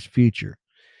him of his future.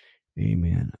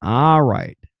 Amen. All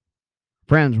right.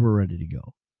 Friends, we're ready to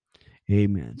go.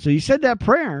 Amen. So you said that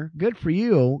prayer. Good for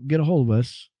you. Get a hold of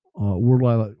us.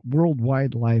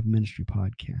 Worldwide Live Ministry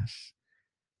Podcasts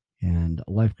and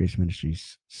Life Grace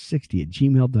Ministries 60 at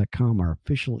gmail.com, our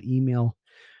official email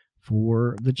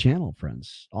for the channel,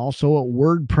 friends. Also at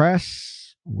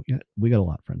WordPress. We got a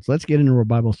lot, friends. Let's get into our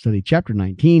Bible study. Chapter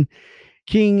 19,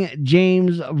 King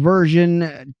James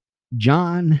Version,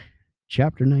 John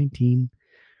chapter 19.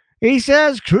 He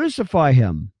says, crucify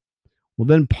him. Well,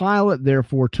 then Pilate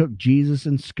therefore took Jesus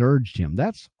and scourged him.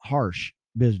 That's harsh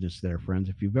business there, friends.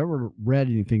 If you've ever read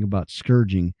anything about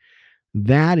scourging,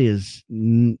 that's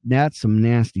some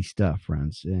nasty stuff,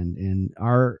 friends. And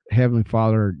our Heavenly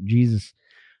Father, Jesus,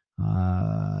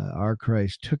 our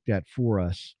Christ, took that for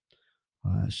us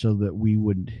so that we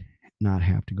would not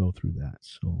have to go through that.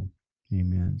 So,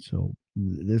 amen. So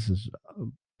this is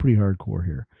pretty hardcore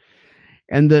here.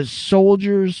 And the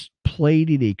soldiers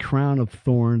plaited a crown of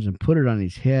thorns and put it on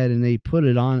his head, and they put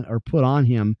on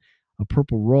him a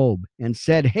purple robe and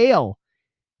said, Hail,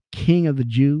 King of the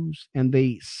Jews! And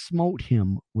they smote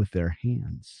him with their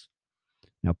hands.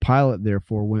 Now Pilate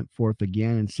therefore went forth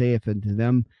again and saith unto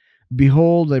them,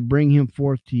 Behold, I bring him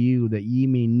forth to you, that ye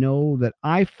may know that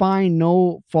I find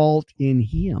no fault in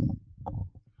him.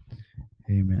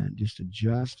 Amen. Just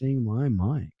adjusting my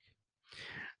mic.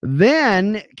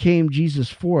 Then came Jesus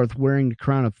forth, wearing the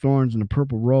crown of thorns and a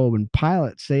purple robe, and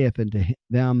Pilate saith unto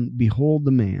them, Behold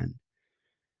the man.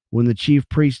 When the chief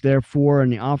priests therefore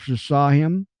and the officers saw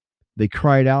him, they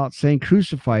cried out, saying,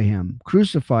 Crucify him,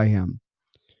 crucify him.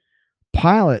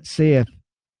 Pilate saith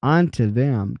unto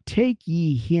them, Take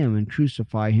ye him and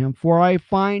crucify him, for I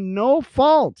find no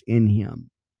fault in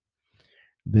him.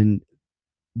 Then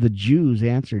the Jews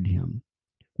answered him,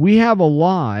 We have a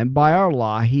law, and by our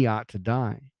law he ought to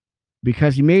die,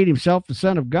 because he made himself the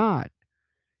Son of God.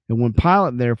 And when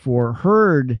Pilate therefore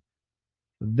heard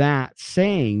that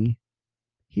saying,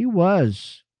 he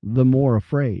was the more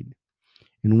afraid,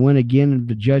 and went again into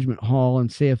the judgment hall,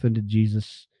 and saith unto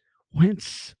Jesus,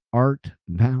 Whence art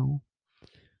thou?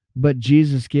 But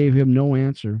Jesus gave him no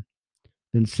answer.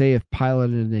 Then saith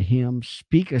Pilate unto him,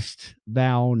 Speakest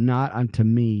thou not unto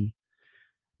me?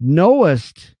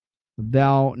 Knowest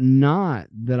thou not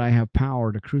that I have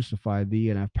power to crucify thee,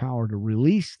 and have power to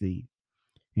release thee?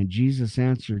 And Jesus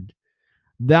answered,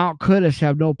 Thou couldst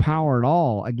have no power at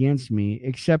all against me,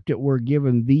 except it were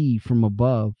given thee from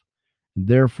above.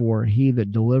 Therefore he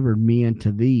that delivered me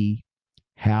unto thee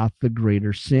hath the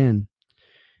greater sin.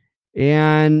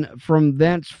 And from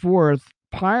thenceforth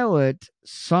Pilate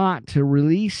sought to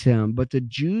release him, but the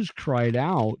Jews cried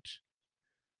out,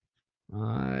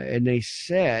 and they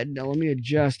said, now let me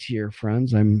adjust here,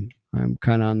 friends. I'm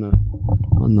kind of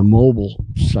on the mobile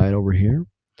side over here.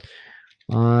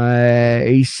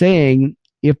 He's saying,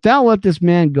 If thou let this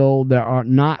man go, thou art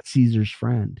not Caesar's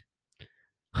friend.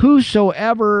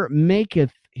 Whosoever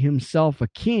maketh himself a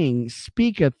king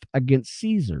speaketh against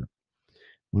Caesar.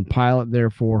 When Pilate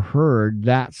therefore heard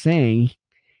that saying,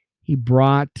 he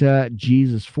brought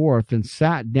Jesus forth and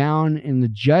sat down in the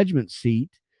judgment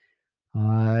seat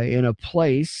in a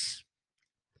place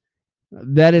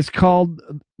that is called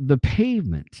the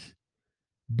Pavement,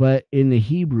 but in the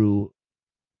Hebrew,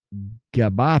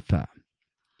 Gabbatha.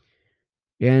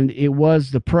 And it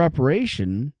was the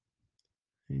preparation,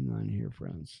 hang on here,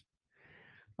 friends,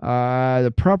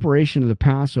 the preparation of the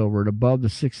Passover at above the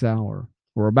 6th hour,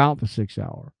 or about the 6th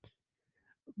hour.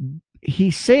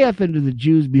 He saith unto the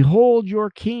Jews, Behold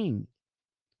your king.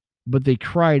 But they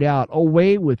cried out,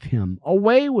 away with him,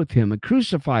 and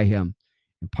crucify him.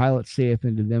 And Pilate saith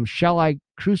unto them, Shall I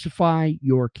crucify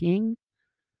your king?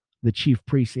 The chief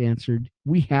priests answered,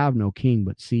 We have no king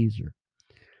but Caesar.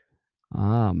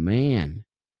 Ah, man.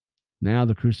 Now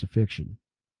the crucifixion.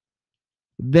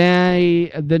 Then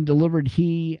delivered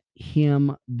he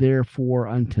him therefore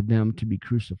unto them to be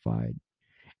crucified.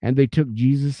 And they took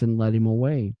Jesus and led him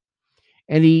away.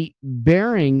 And he,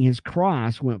 bearing his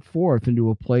cross, went forth into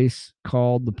a place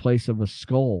called the place of a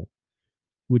skull,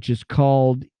 which is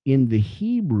called in the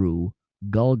Hebrew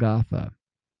Golgotha,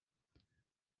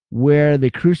 where they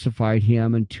crucified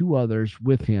him and two others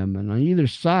with him, and on either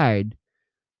side,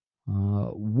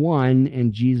 one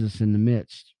and Jesus in the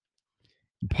midst.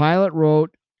 Pilate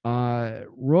wrote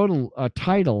a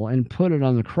title and put it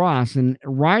on the cross, and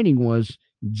writing was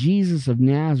Jesus of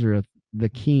Nazareth, the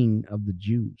King of the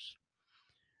Jews.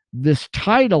 This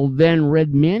title then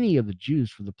read many of the Jews,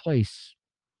 for the place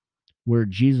where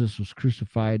Jesus was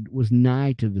crucified was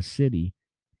nigh to the city,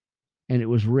 and it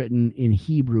was written in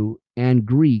Hebrew and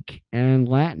Greek and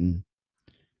Latin.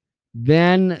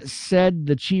 Then said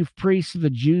the chief priests of the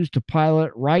Jews to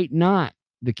Pilate, Write not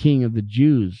the King of the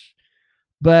Jews,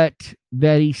 but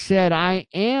that he said, I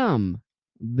am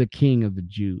the King of the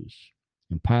Jews.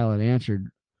 And Pilate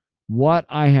answered, What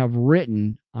I have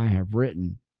written, I have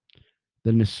written.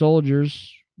 Then the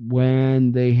soldiers,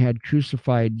 when they had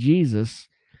crucified Jesus,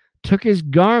 took his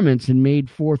garments and made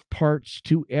forth parts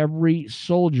to every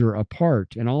soldier a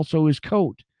part, and also his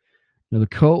coat. Now the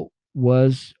coat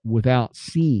was without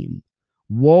seam,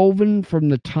 woven from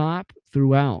the top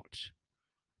throughout.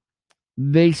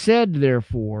 They said,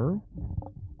 therefore,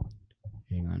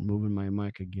 hang on, moving my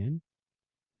mic again.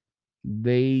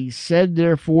 They said,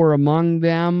 therefore, among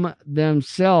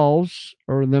themselves,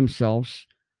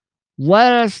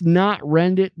 let us not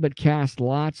rend it, but cast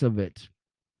lots of it,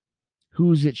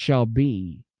 whose it shall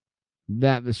be,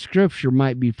 that the scripture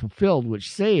might be fulfilled,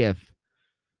 which saith,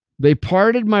 They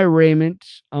parted my raiment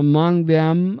among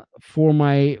them, for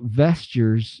my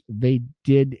vestures they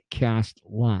did cast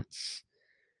lots.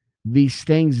 These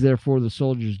things, therefore, the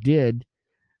soldiers did.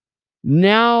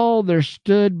 Now there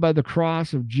stood by the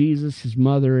cross of Jesus his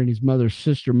mother and his mother's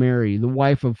sister Mary, the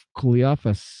wife of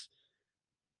Cleophas,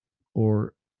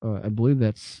 or I believe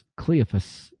that's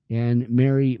Cleophas, and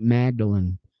Mary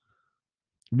Magdalene.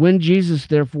 When Jesus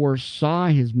therefore saw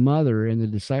his mother and the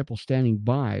disciple standing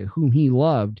by, whom he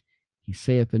loved, he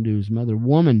saith unto his mother,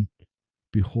 Woman,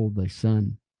 behold thy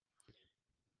son.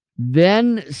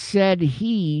 Then said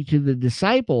he to the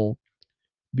disciple,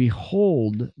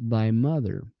 Behold thy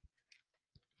mother.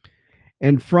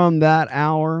 And from that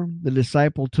hour the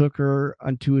disciple took her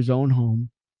unto his own home.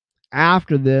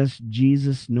 After this,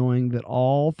 Jesus, knowing that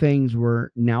all things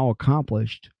were now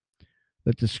accomplished,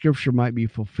 that the scripture might be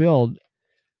fulfilled,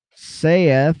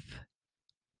 saith,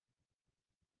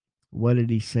 what did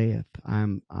he saith?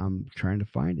 I'm trying to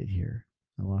find it here.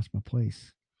 I lost my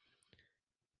place.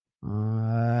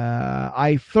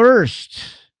 I thirst.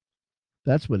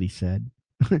 That's what he said.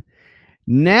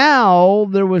 Now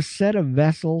there was set a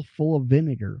vessel full of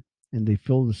vinegar, and they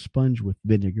filled a sponge with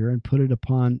vinegar and put it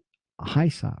upon a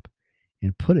hyssop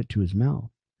and put it to his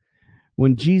mouth.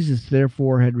 When Jesus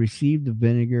therefore had received the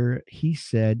vinegar, he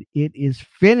said, It is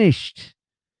finished.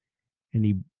 And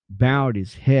he bowed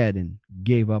his head and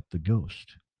gave up the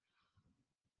ghost.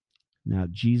 Now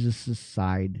Jesus'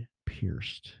 side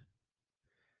pierced.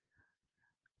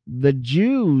 The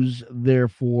Jews,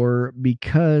 therefore,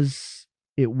 because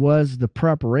it was the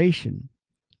preparation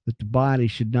that the body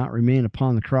should not remain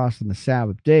upon the cross on the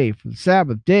Sabbath day, for the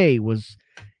Sabbath day was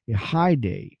a high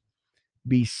day,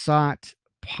 besought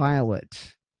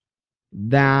Pilate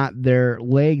that their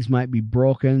legs might be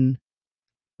broken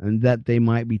and that they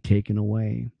might be taken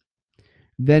away.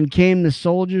 Then came the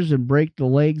soldiers and brake the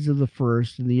legs of the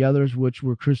first and the others which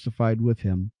were crucified with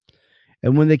him.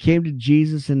 And when they came to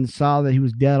Jesus and saw that he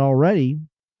was dead already,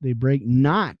 they brake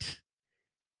not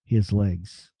his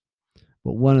legs.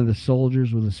 But one of the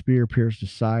soldiers with a spear pierced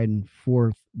his side, and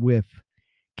forthwith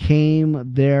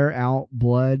came there out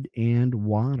blood and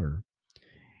water.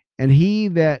 And he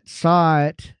that saw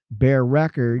it bare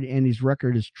record, and his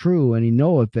record is true, and he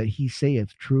knoweth that he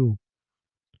saith true,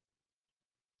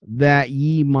 that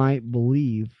ye might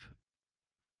believe.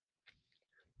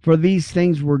 For these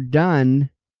things were done,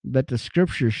 that the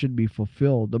scripture should be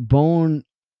fulfilled. The bone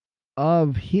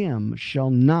of him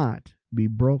shall not be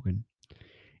broken.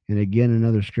 And again,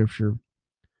 another scripture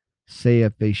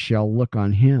saith, they shall look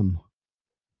on him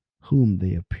whom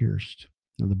they have pierced.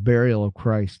 Now, the burial of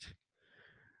Christ.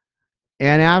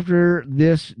 And after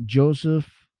this, Joseph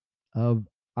of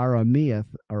Arimathea,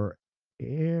 or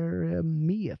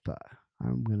Arimathea,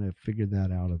 I'm going to figure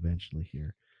that out eventually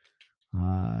here.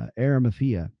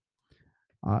 Arimathea,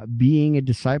 being a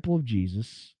disciple of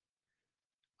Jesus,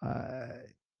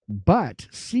 but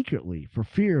secretly, for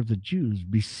fear of the Jews,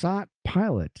 besought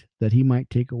Pilate that he might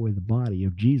take away the body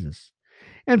of Jesus.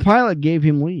 And Pilate gave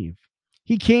him leave.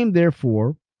 He came,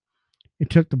 therefore, and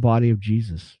took the body of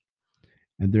Jesus.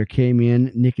 And there came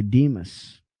in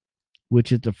Nicodemus,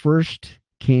 which at the first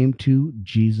came to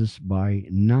Jesus by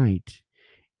night,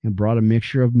 and brought a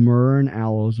mixture of myrrh and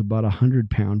aloes, about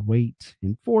 100-pound weight,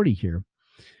 and 40 here.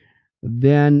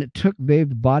 Then took they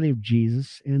the body of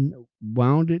Jesus and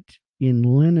wound it in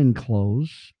linen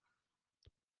clothes,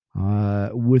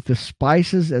 with the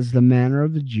spices, as the manner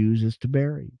of the Jews is to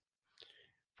bury.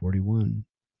 41.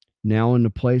 Now in the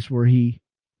place where he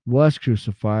was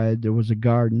crucified, there was a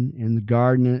garden, and the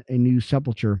garden a new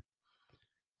sepulchre,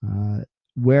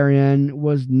 wherein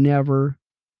was never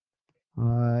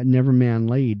man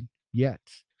laid yet,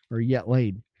 or yet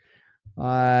laid.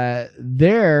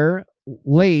 There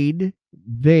laid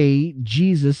they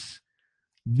Jesus,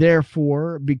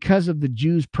 therefore, because of the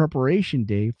Jews' preparation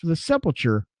day, for the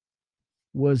sepulchre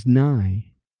was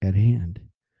nigh at hand.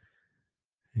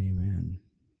 Amen.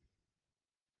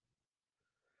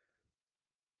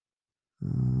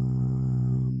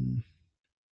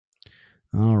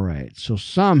 All right. So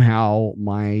somehow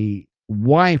my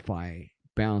Wi-Fi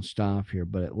bounced off here,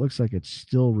 but it looks like it's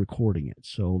still recording it.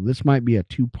 So this might be a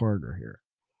two-parter here.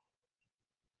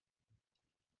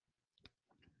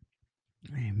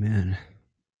 Amen.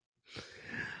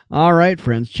 All right,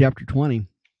 friends, chapter 20.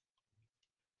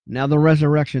 Now the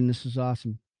resurrection, this is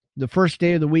awesome. The first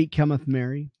day of the week cometh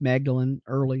Mary Magdalene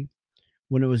early,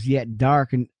 when it was yet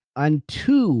dark, and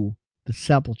unto the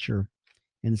sepulchre,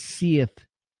 and seeth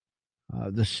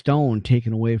the stone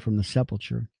taken away from the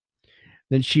sepulchre.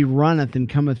 Then she runneth and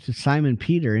cometh to Simon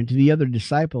Peter and to the other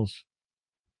disciples,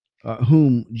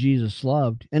 whom Jesus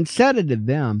loved, and said unto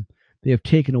them, they have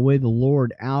taken away the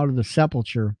Lord out of the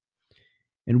sepulchre,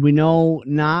 and we know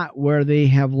not where they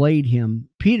have laid him.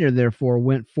 Peter therefore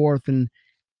went forth, and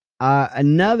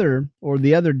another, or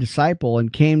the other disciple,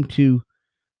 and came to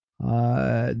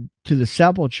the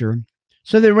sepulchre.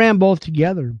 So they ran both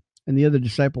together, and the other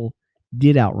disciple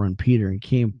did outrun Peter and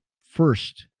came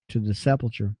first to the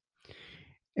sepulchre.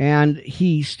 And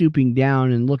he, stooping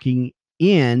down and looking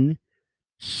in,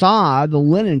 saw the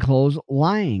linen clothes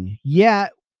lying.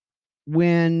 Yet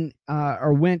went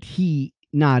he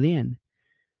not in.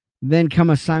 Then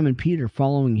cometh Simon Peter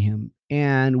following him,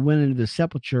 and went into the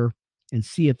sepulchre, and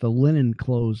seeth the linen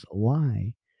clothes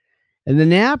lie, and the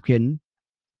napkin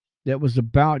that was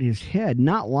about his head,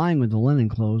 not lying with the linen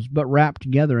clothes, but wrapped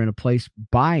together in a place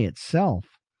by itself.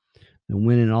 And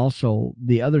went in also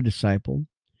the other disciple,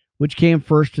 which came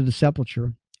first to the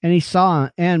sepulchre, and he saw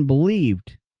and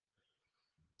believed.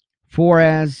 For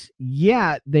as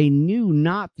yet they knew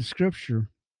not the scripture,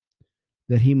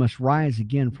 that he must rise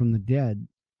again from the dead.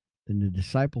 Then the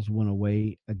disciples went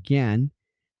away again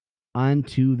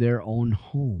unto their own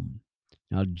home.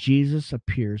 Now Jesus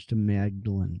appears to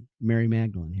Mary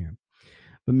Magdalene here.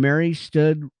 But Mary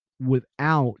stood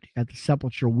without at the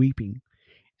sepulchre weeping.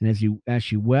 And as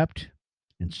she wept,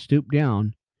 and stooped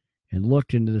down, and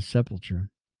looked into the sepulchre,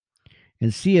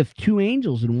 and seeth two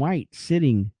angels in white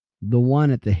sitting, the one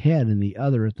at the head and the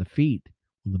other at the feet,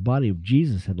 where the body of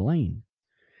Jesus had lain.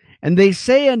 And they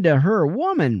say unto her,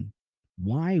 Woman,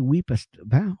 why weepest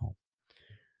thou?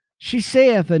 She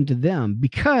saith unto them,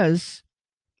 Because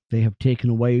they have taken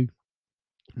away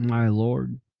my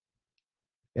Lord,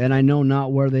 and I know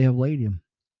not where they have laid him.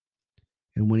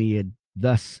 And when he had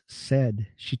thus said,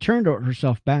 she turned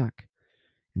herself back,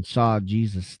 and saw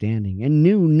Jesus standing, and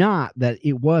knew not that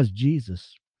it was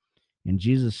Jesus. And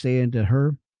Jesus said unto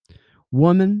her,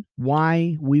 Woman,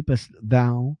 why weepest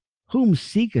thou? Whom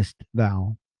seekest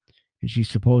thou? And she,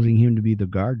 supposing him to be the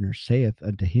gardener, saith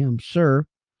unto him, Sir,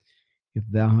 if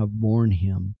thou have borne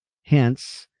him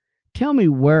hence, Tell me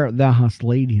where thou hast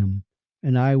laid him,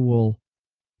 and I will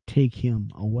take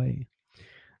him away.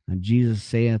 And Jesus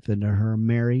saith unto her,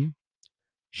 Mary.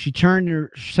 She turned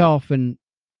herself and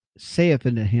saith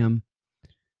unto him,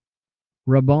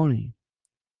 Rabboni,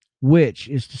 which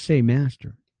is to say,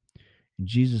 Master. And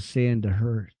Jesus saith unto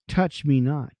her, Touch me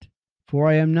not, for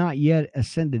I am not yet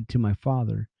ascended to my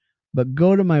Father, but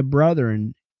go to my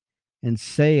brethren and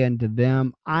say unto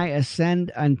them, I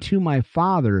ascend unto my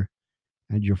Father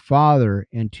and your Father,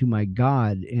 and to my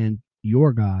God and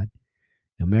your God.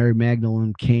 And Mary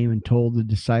Magdalene came and told the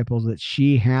disciples that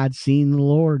she had seen the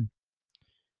Lord,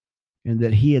 and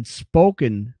that he had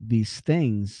spoken these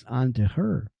things unto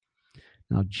her.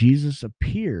 Now Jesus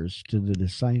appears to the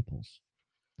disciples.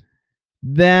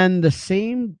 Then the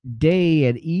same day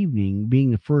at evening,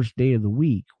 being the first day of the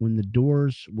week, when the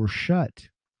doors were shut,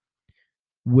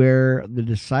 where the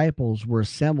disciples were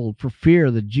assembled for fear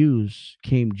of the Jews,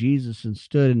 came Jesus and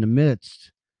stood in the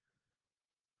midst,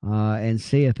 and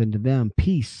saith unto them,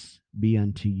 Peace be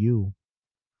unto you.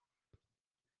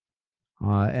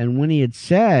 And when he had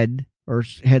said, or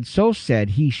had so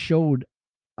said, he showed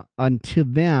unto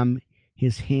them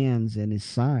his hands and his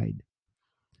side.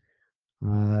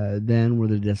 Then were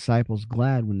the disciples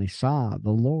glad when they saw the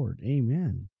Lord.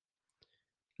 Amen.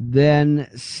 Then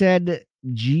said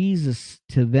Jesus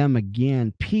to them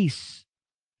again, Peace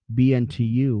be unto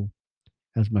you.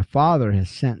 As my Father has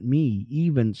sent me,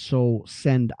 even so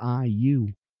send I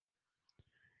you.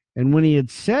 And when he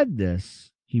had said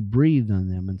this, he breathed on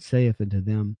them and saith unto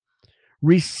them,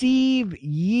 Receive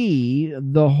ye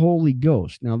the Holy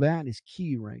Ghost. Now that is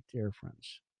key right there,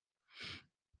 friends.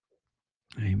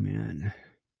 Amen.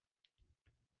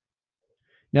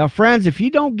 Now, friends, if you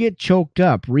don't get choked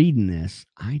up reading this,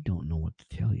 I don't know what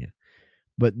to tell you.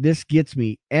 But this gets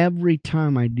me every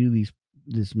time I do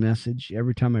this message,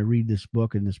 every time I read this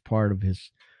book and this part of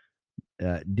his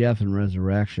death and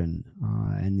resurrection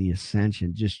and the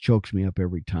ascension, just chokes me up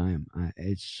every time.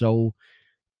 It's so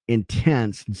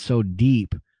intense and so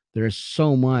deep. There's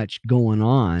so much going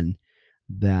on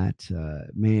that,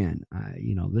 man,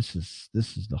 this is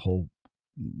the whole.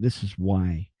 This is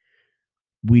why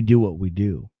we do what we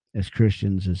do as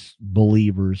Christians, as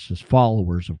believers, as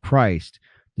followers of Christ.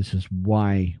 This is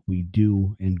why we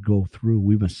do and go through.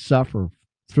 We must suffer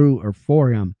through or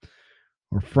for him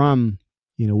or from,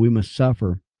 we must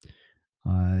suffer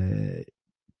to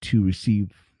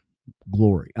receive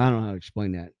glory. I don't know how to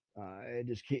explain that. I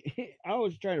just can't, I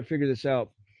was trying to figure this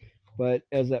out, but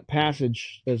as that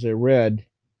passage, as I read,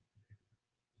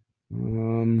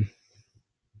 hang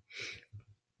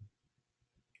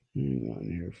on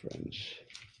here, friends.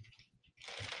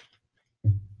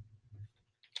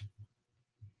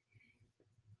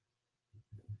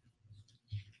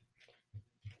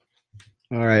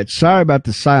 All right. Sorry about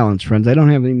the silence, friends. I don't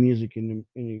have any music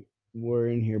anywhere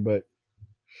in here, but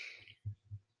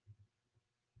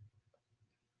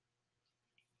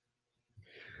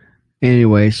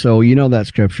anyway, so that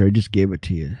scripture. I just gave it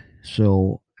to you.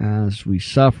 So as we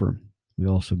suffer, we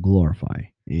also glorify.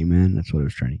 Amen. That's what I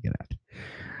was trying to get at.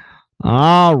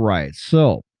 All right.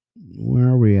 So where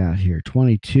are we at here?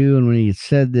 22. And when he had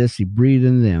said this, he breathed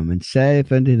in them and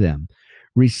saith unto them,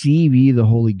 Receive ye the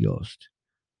Holy Ghost.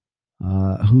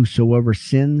 Whosoever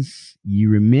sins ye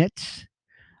remit,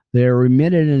 they are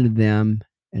remitted unto them,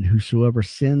 and whosoever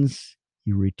sins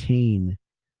ye retain,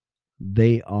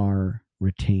 they are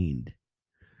retained.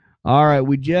 All right,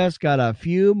 we just got a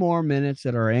few more minutes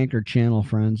at our Anchor channel,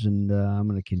 friends, and I'm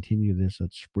going to continue this at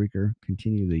Spreaker,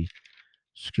 continue the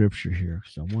scripture here.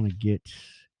 So I want to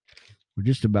we're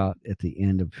just about at the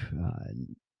end of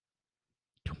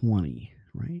 20,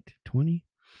 right? 20?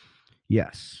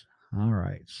 Yes. All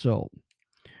right. So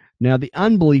now the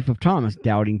unbelief of Thomas,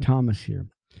 doubting Thomas here.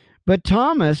 But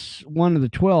Thomas, one of the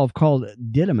 12, called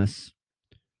Didymus,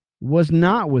 was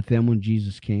not with them when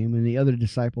Jesus came, and the other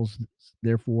disciples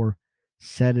therefore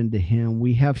said unto him,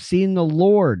 We have seen the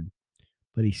Lord.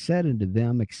 But he said unto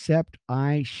them, Except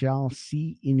I shall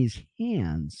see in his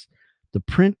hands the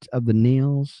print of the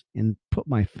nails, and put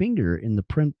my finger in the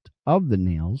print of the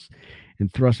nails,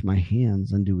 and thrust my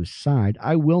hands unto his side,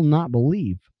 I will not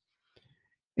believe.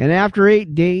 And after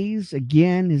 8 days,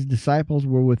 again his disciples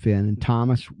were within, and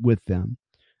Thomas with them.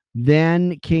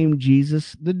 Then came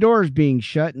Jesus, the doors being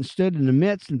shut, and stood in the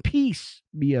midst, and peace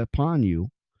be upon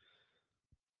you,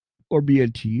 or be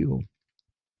unto you.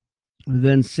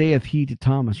 Then saith he to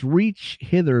Thomas, Reach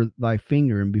hither thy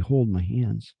finger, and behold my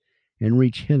hands, and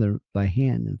reach hither thy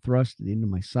hand, and thrust it into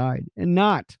my side, and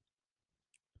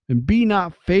be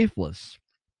not faithless,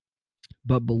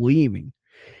 but believing.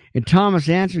 And Thomas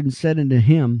answered and said unto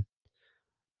him,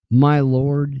 my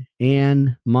Lord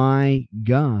and my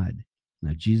God.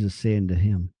 Now Jesus said to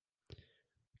him,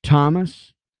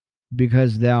 Thomas,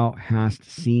 because thou hast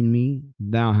seen me,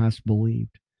 thou hast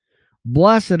believed.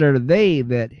 Blessed are they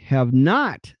that have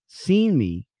not seen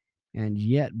me and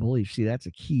yet believe. See, that's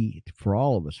a key for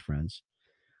all of us, friends.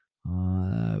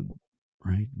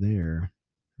 Right there.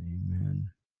 Amen.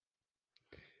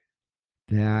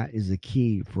 That is the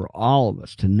key for all of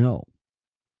us to know.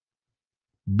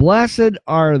 Blessed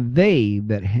are they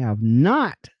that have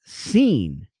not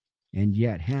seen and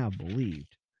yet have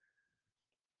believed.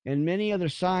 And many other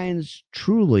signs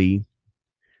truly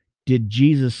did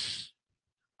Jesus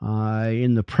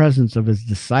in the presence of his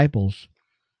disciples,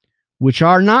 which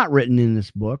are not written in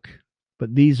this book,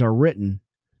 but these are written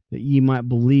that ye might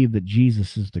believe that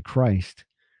Jesus is the Christ,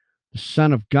 the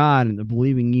Son of God, and that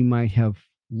believing ye might have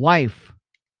life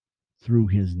through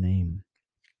his name.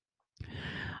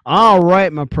 All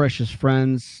right, my precious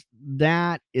friends,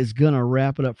 that is going to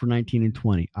wrap it up for 19 and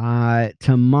 20.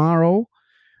 Tomorrow,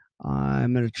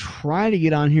 I'm going to try to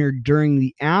get on here during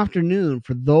the afternoon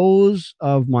for those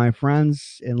of my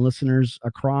friends and listeners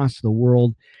across the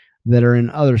world that are in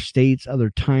other states, other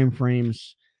time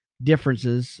frames,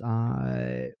 differences.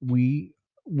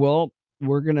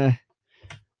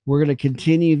 We're gonna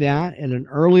continue that at an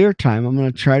earlier time. I'm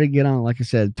gonna try to get on, like I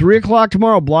said, 3:00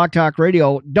 tomorrow, Blog Talk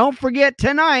Radio. Don't forget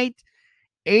tonight,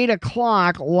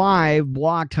 8:00 live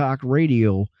Blog Talk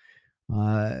Radio.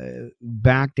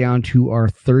 Back down to our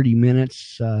 30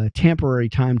 minutes, temporary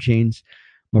time change,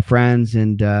 my friends.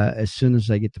 And as soon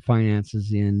as I get the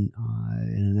finances in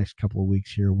the next couple of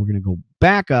weeks here, we're going to go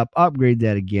back up, upgrade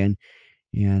that again.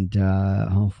 And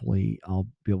hopefully I'll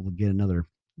be able to get another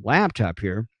laptop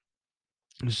here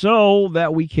so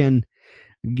that we can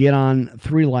get on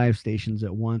 3 live stations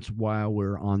at once while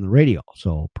we're on the radio.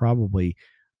 So probably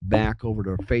back over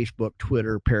to Facebook,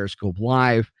 Twitter, Periscope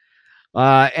Live,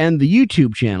 and the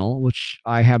YouTube channel, which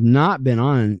I have not been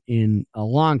on in a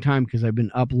long time because I've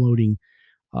been uploading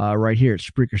right here at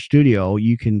Spreaker Studio.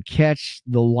 You can catch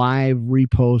the live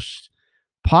repost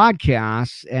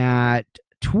podcasts at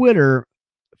Twitter,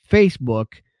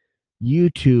 Facebook,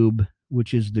 YouTube,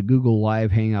 which is the Google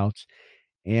Live Hangouts,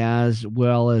 as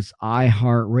well as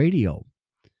iHeartRadio.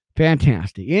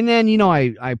 Fantastic. And then,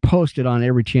 I post it on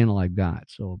every channel I've got.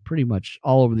 So pretty much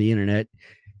all over the internet.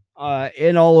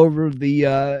 And all over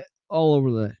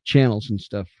the channels and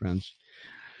stuff, friends.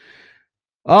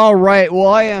 All right. Well,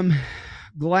 I am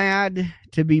glad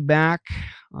to be back.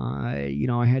 I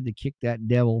had to kick that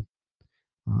devil,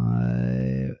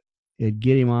 and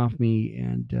get him off me.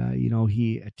 And,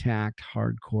 he attacked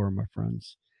hardcore, my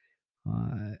friends.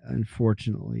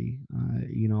 Unfortunately,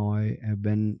 I have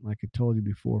been, like I told you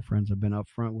before, friends, I've been up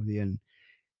front with you,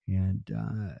 and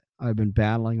I've been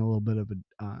battling a little bit of a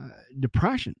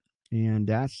depression. And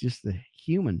that's just the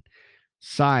human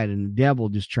side, and the devil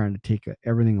just trying to take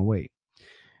everything away.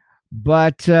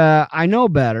 But I know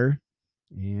better,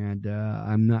 and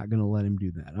I'm not going to let him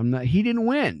do that. He didn't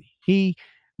win. He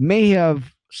may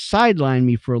have sidelined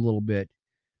me for a little bit,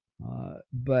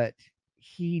 but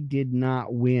he did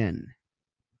not win.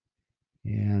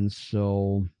 And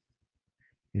so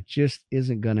it just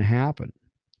isn't going to happen.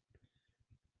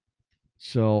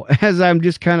 So as I'm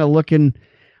just kind of looking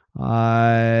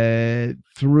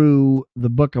through the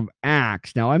book of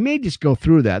Acts. Now, I may just go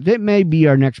through that. That may be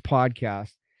our next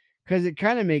podcast because it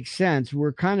kind of makes sense.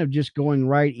 We're kind of just going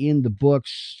right in the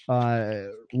books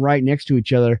right next to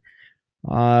each other.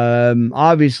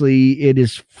 Obviously, it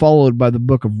is followed by the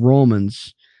book of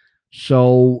Romans.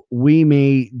 So we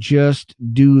may just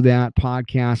do that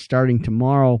podcast starting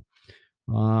tomorrow.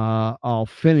 I'll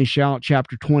finish out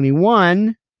chapter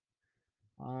 21.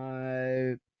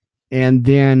 And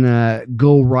then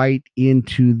go right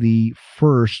into the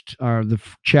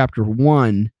chapter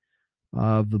 1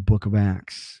 of the book of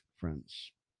Acts,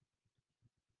 friends.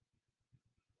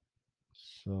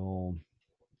 So,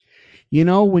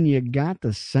 when you got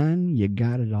the Son, you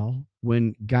got it all.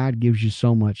 When God gives you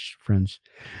so much, friends.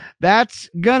 That's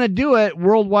going to do it.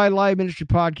 Worldwide Live Ministry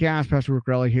Podcast. Pastor Rick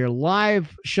Raleigh here,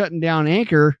 live, shutting down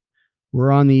Anchor.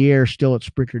 We're on the air still at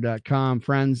Spreaker.com.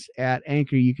 Friends, at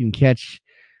Anchor, you can catch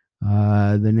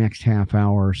the next half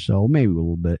hour or so, maybe a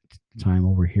little bit time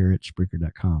over here at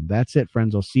Spreaker.com. That's it,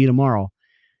 friends. I'll see you tomorrow.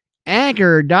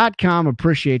 Anchor.com.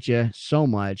 Appreciate you so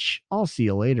much. I'll see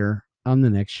you later on the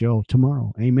next show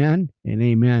tomorrow. Amen and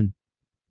amen.